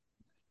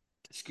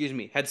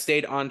had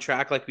stayed on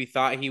track like we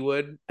thought he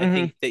would, I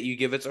think that you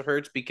give it to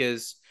Hurts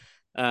because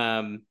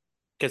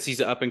he's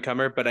an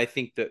up-and-comer. But I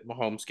think that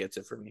Mahomes gets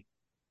it for me.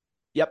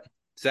 Yep.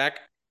 Zach?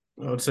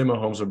 I would say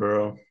Mahomes or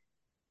Burrow.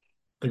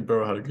 I think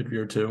Burrow had a good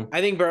year too.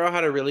 I think Burrow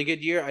had a really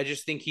good year. I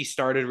just think he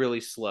started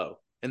really slow.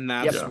 And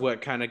that's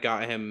what kind of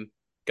got him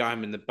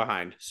in the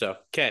behind. So,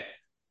 okay.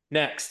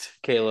 Next,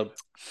 Caleb.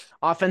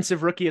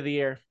 Offensive rookie of the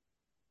year.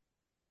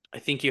 I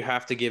think you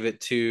have to give it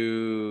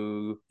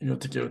to... You have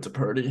to give it to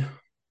Purdy.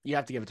 You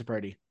have to give it to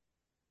Purdy.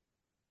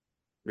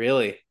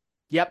 Really?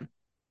 Yep.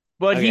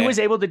 What he was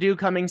able to do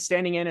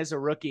standing in as a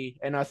rookie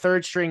and a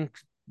third string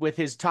with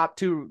his top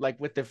two, like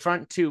with the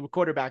front two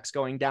quarterbacks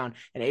going down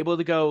and able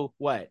to go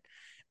what?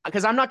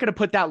 Because I'm not going to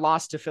put that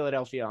loss to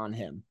Philadelphia on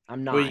him.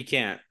 I'm not. Well, you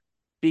can't.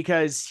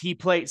 Because he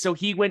played, so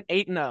he went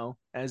 8-0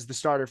 as the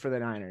starter for the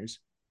Niners.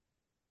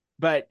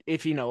 But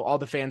if all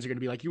the fans are going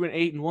to be like, you went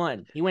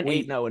 8-1. He went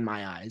 8-0 in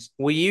my eyes.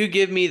 Will you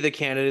give me the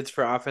candidates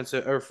for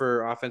offensive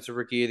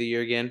rookie of the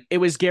year again? It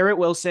was Garrett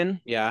Wilson.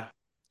 Yeah.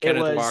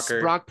 Kenneth Walker,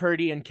 Brock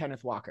Purdy, and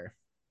Kenneth Walker.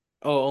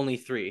 Oh, only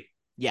 3.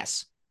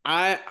 Yes.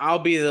 I'll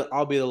be the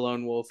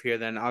lone wolf here.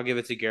 Then I'll give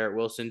it to Garrett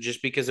Wilson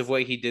just because of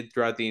what he did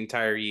throughout the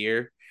entire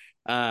year.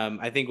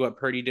 I think what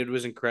Purdy did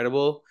was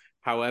incredible.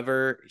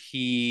 However,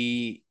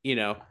 he,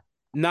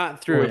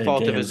 not through a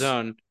fault of his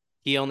own,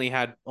 he only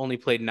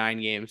played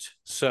 9 games.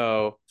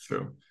 So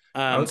true.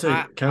 I would say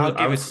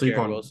I would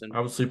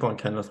sleep on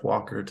Kenneth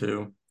Walker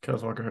too.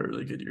 Kenneth Walker had a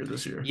really good year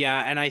this year.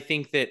 Yeah, and I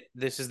think that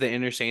this is the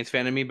inner Saints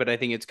fan of me, but I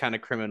think it's kind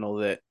of criminal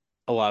that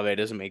Olave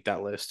doesn't make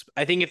that list.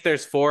 I think if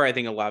there's 4, I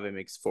think Olave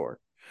makes 4.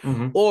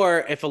 Mm-hmm. Or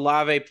if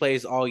Olave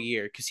plays all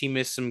year because he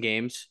missed some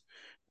games.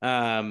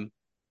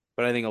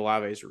 But I think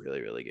Olave is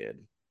really, really good.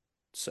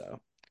 So,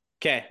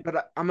 okay.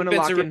 But I'm going to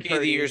lock in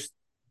Purdy.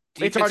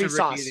 It's already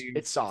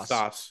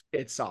sauce.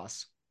 It's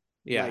sauce.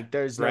 Yeah.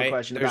 There's no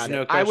question about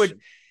it.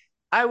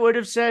 I would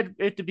have said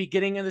at the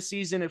beginning of the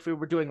season, if we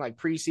were doing like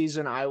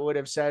preseason, I would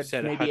have said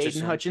maybe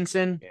Aiden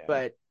Hutchinson.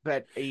 Yeah.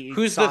 But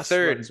who's the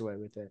third? Runs away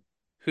with it.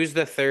 Who's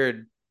the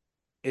third?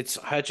 It's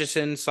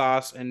Hutchinson,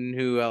 Sauce, and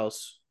who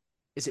else?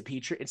 Is it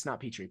Petrie? It's not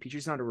Petrie.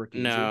 Petrie's not a rookie.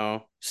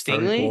 No.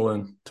 Stingley?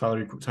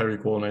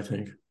 Tyreek Woolen, I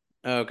think.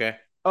 Oh, okay.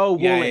 Oh,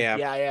 Woolen.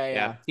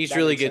 Yeah. He's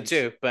really good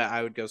too, but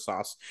I would go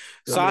Sauce.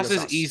 Sauce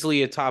is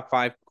easily a top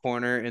 5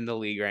 corner in the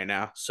league right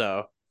now.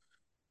 So,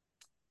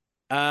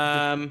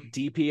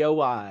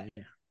 DPOY.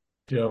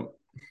 Yep.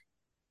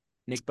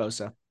 Nick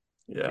Bosa.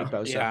 Yeah. Nick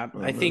Bosa. Yeah,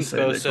 I think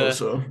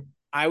Bosa.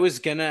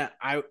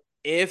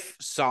 If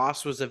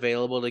Sauce was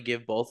available to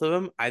give both of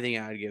them, I think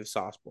I would give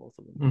Sauce both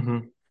of them. Mm-hmm.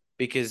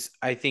 Because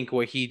I think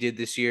what he did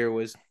this year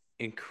was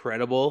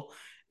incredible.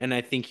 And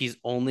I think he's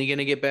only going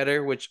to get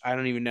better, which I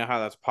don't even know how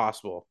that's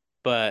possible.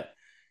 But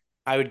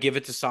I would give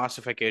it to Sauce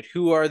if I could.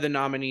 Who are the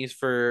nominees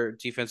for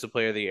Defensive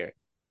Player of the Year?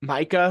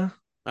 Micah.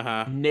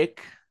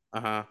 Nick.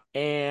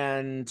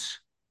 And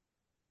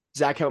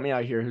Zach, help me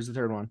out here. Who's the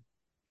third one?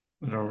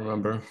 I don't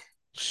remember.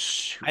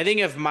 Shoot. I think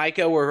if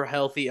Micah were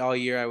healthy all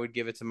year, I would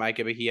give it to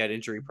Micah, but he had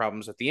injury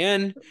problems at the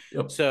end.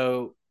 Yep.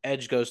 So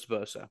Edge goes to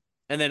Bosa.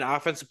 And then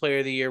Offensive Player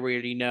of the Year, we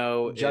already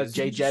know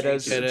Jay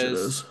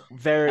Jettas.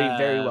 Very,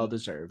 very well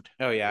deserved.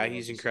 Oh yeah,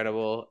 he's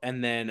incredible.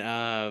 And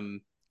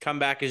then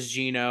comeback is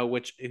Gino,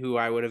 who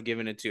I would have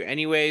given it to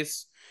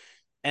anyways.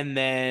 And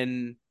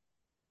then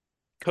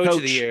Coach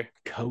of the Year.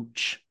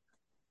 Coach.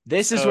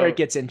 This is where it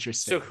gets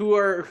interesting. So who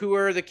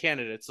are the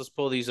candidates? Let's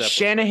pull these up.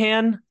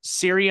 Shanahan,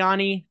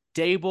 Sirianni,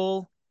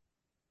 Dable,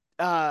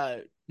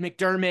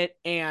 McDermott,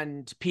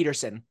 and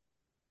Peterson.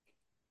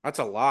 That's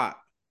a lot.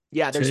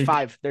 Yeah, there's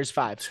 5. There's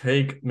 5.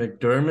 Take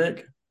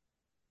McDermott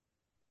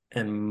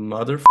and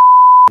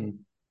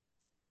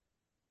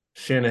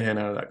Shanahan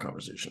out of that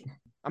conversation.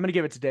 I'm gonna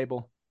give it to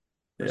Dable.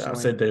 Yeah, I'll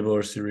say Dable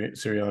or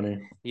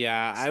Sirianni.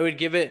 Yeah, I would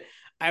give it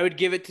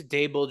to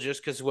Dable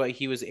just because what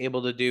he was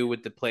able to do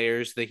with the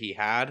players that he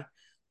had.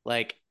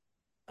 Like,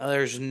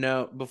 there's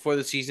no before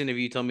the season. If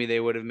you told me they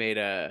would have made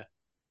the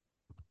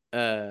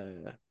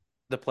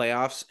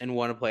playoffs and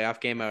won a playoff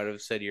game, I would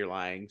have said you're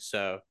lying.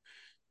 So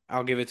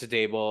I'll give it to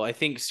Dable. I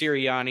think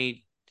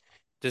Sirianni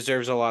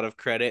deserves a lot of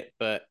credit,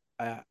 but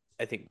I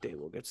think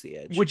Dable gets the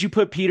edge. Would you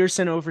put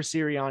Peterson over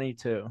Sirianni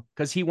too?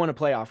 Because he won a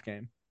playoff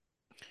game.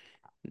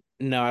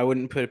 No, I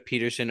wouldn't put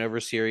Peterson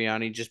over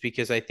Sirianni just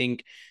because I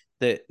think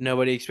that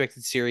nobody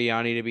expected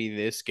Sirianni to be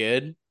this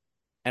good.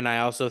 And I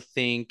also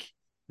think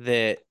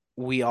that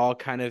we all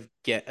kind of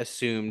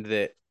assumed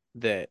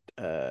that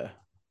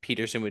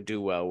Peterson would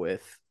do well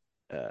with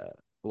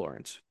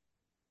Lawrence.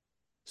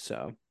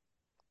 So,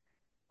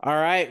 all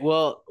right.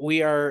 Well,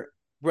 we are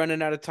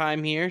running out of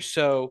time here.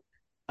 So,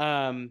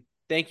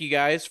 thank you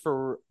guys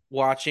for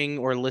watching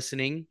or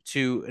listening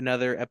to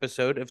another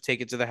episode of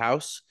Take It to the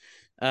House.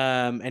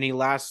 Any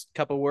last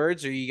couple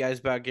words, or are you guys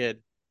about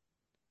good?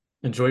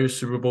 Enjoy your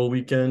Super Bowl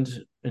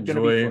weekend.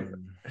 Enjoy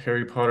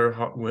Harry Potter,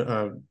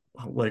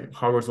 like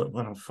Hogwarts.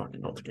 I don't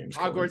fucking know what the game's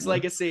called. Hogwarts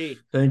Legacy.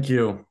 Thank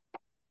you.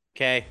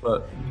 Okay.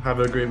 But have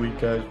a great week,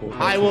 guys.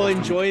 I will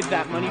enjoy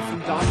that money from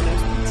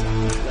Domino's Pizza.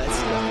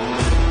 Let's go.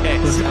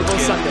 Okay. Super Bowl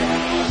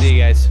Sunday. See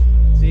you guys.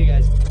 See you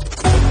guys.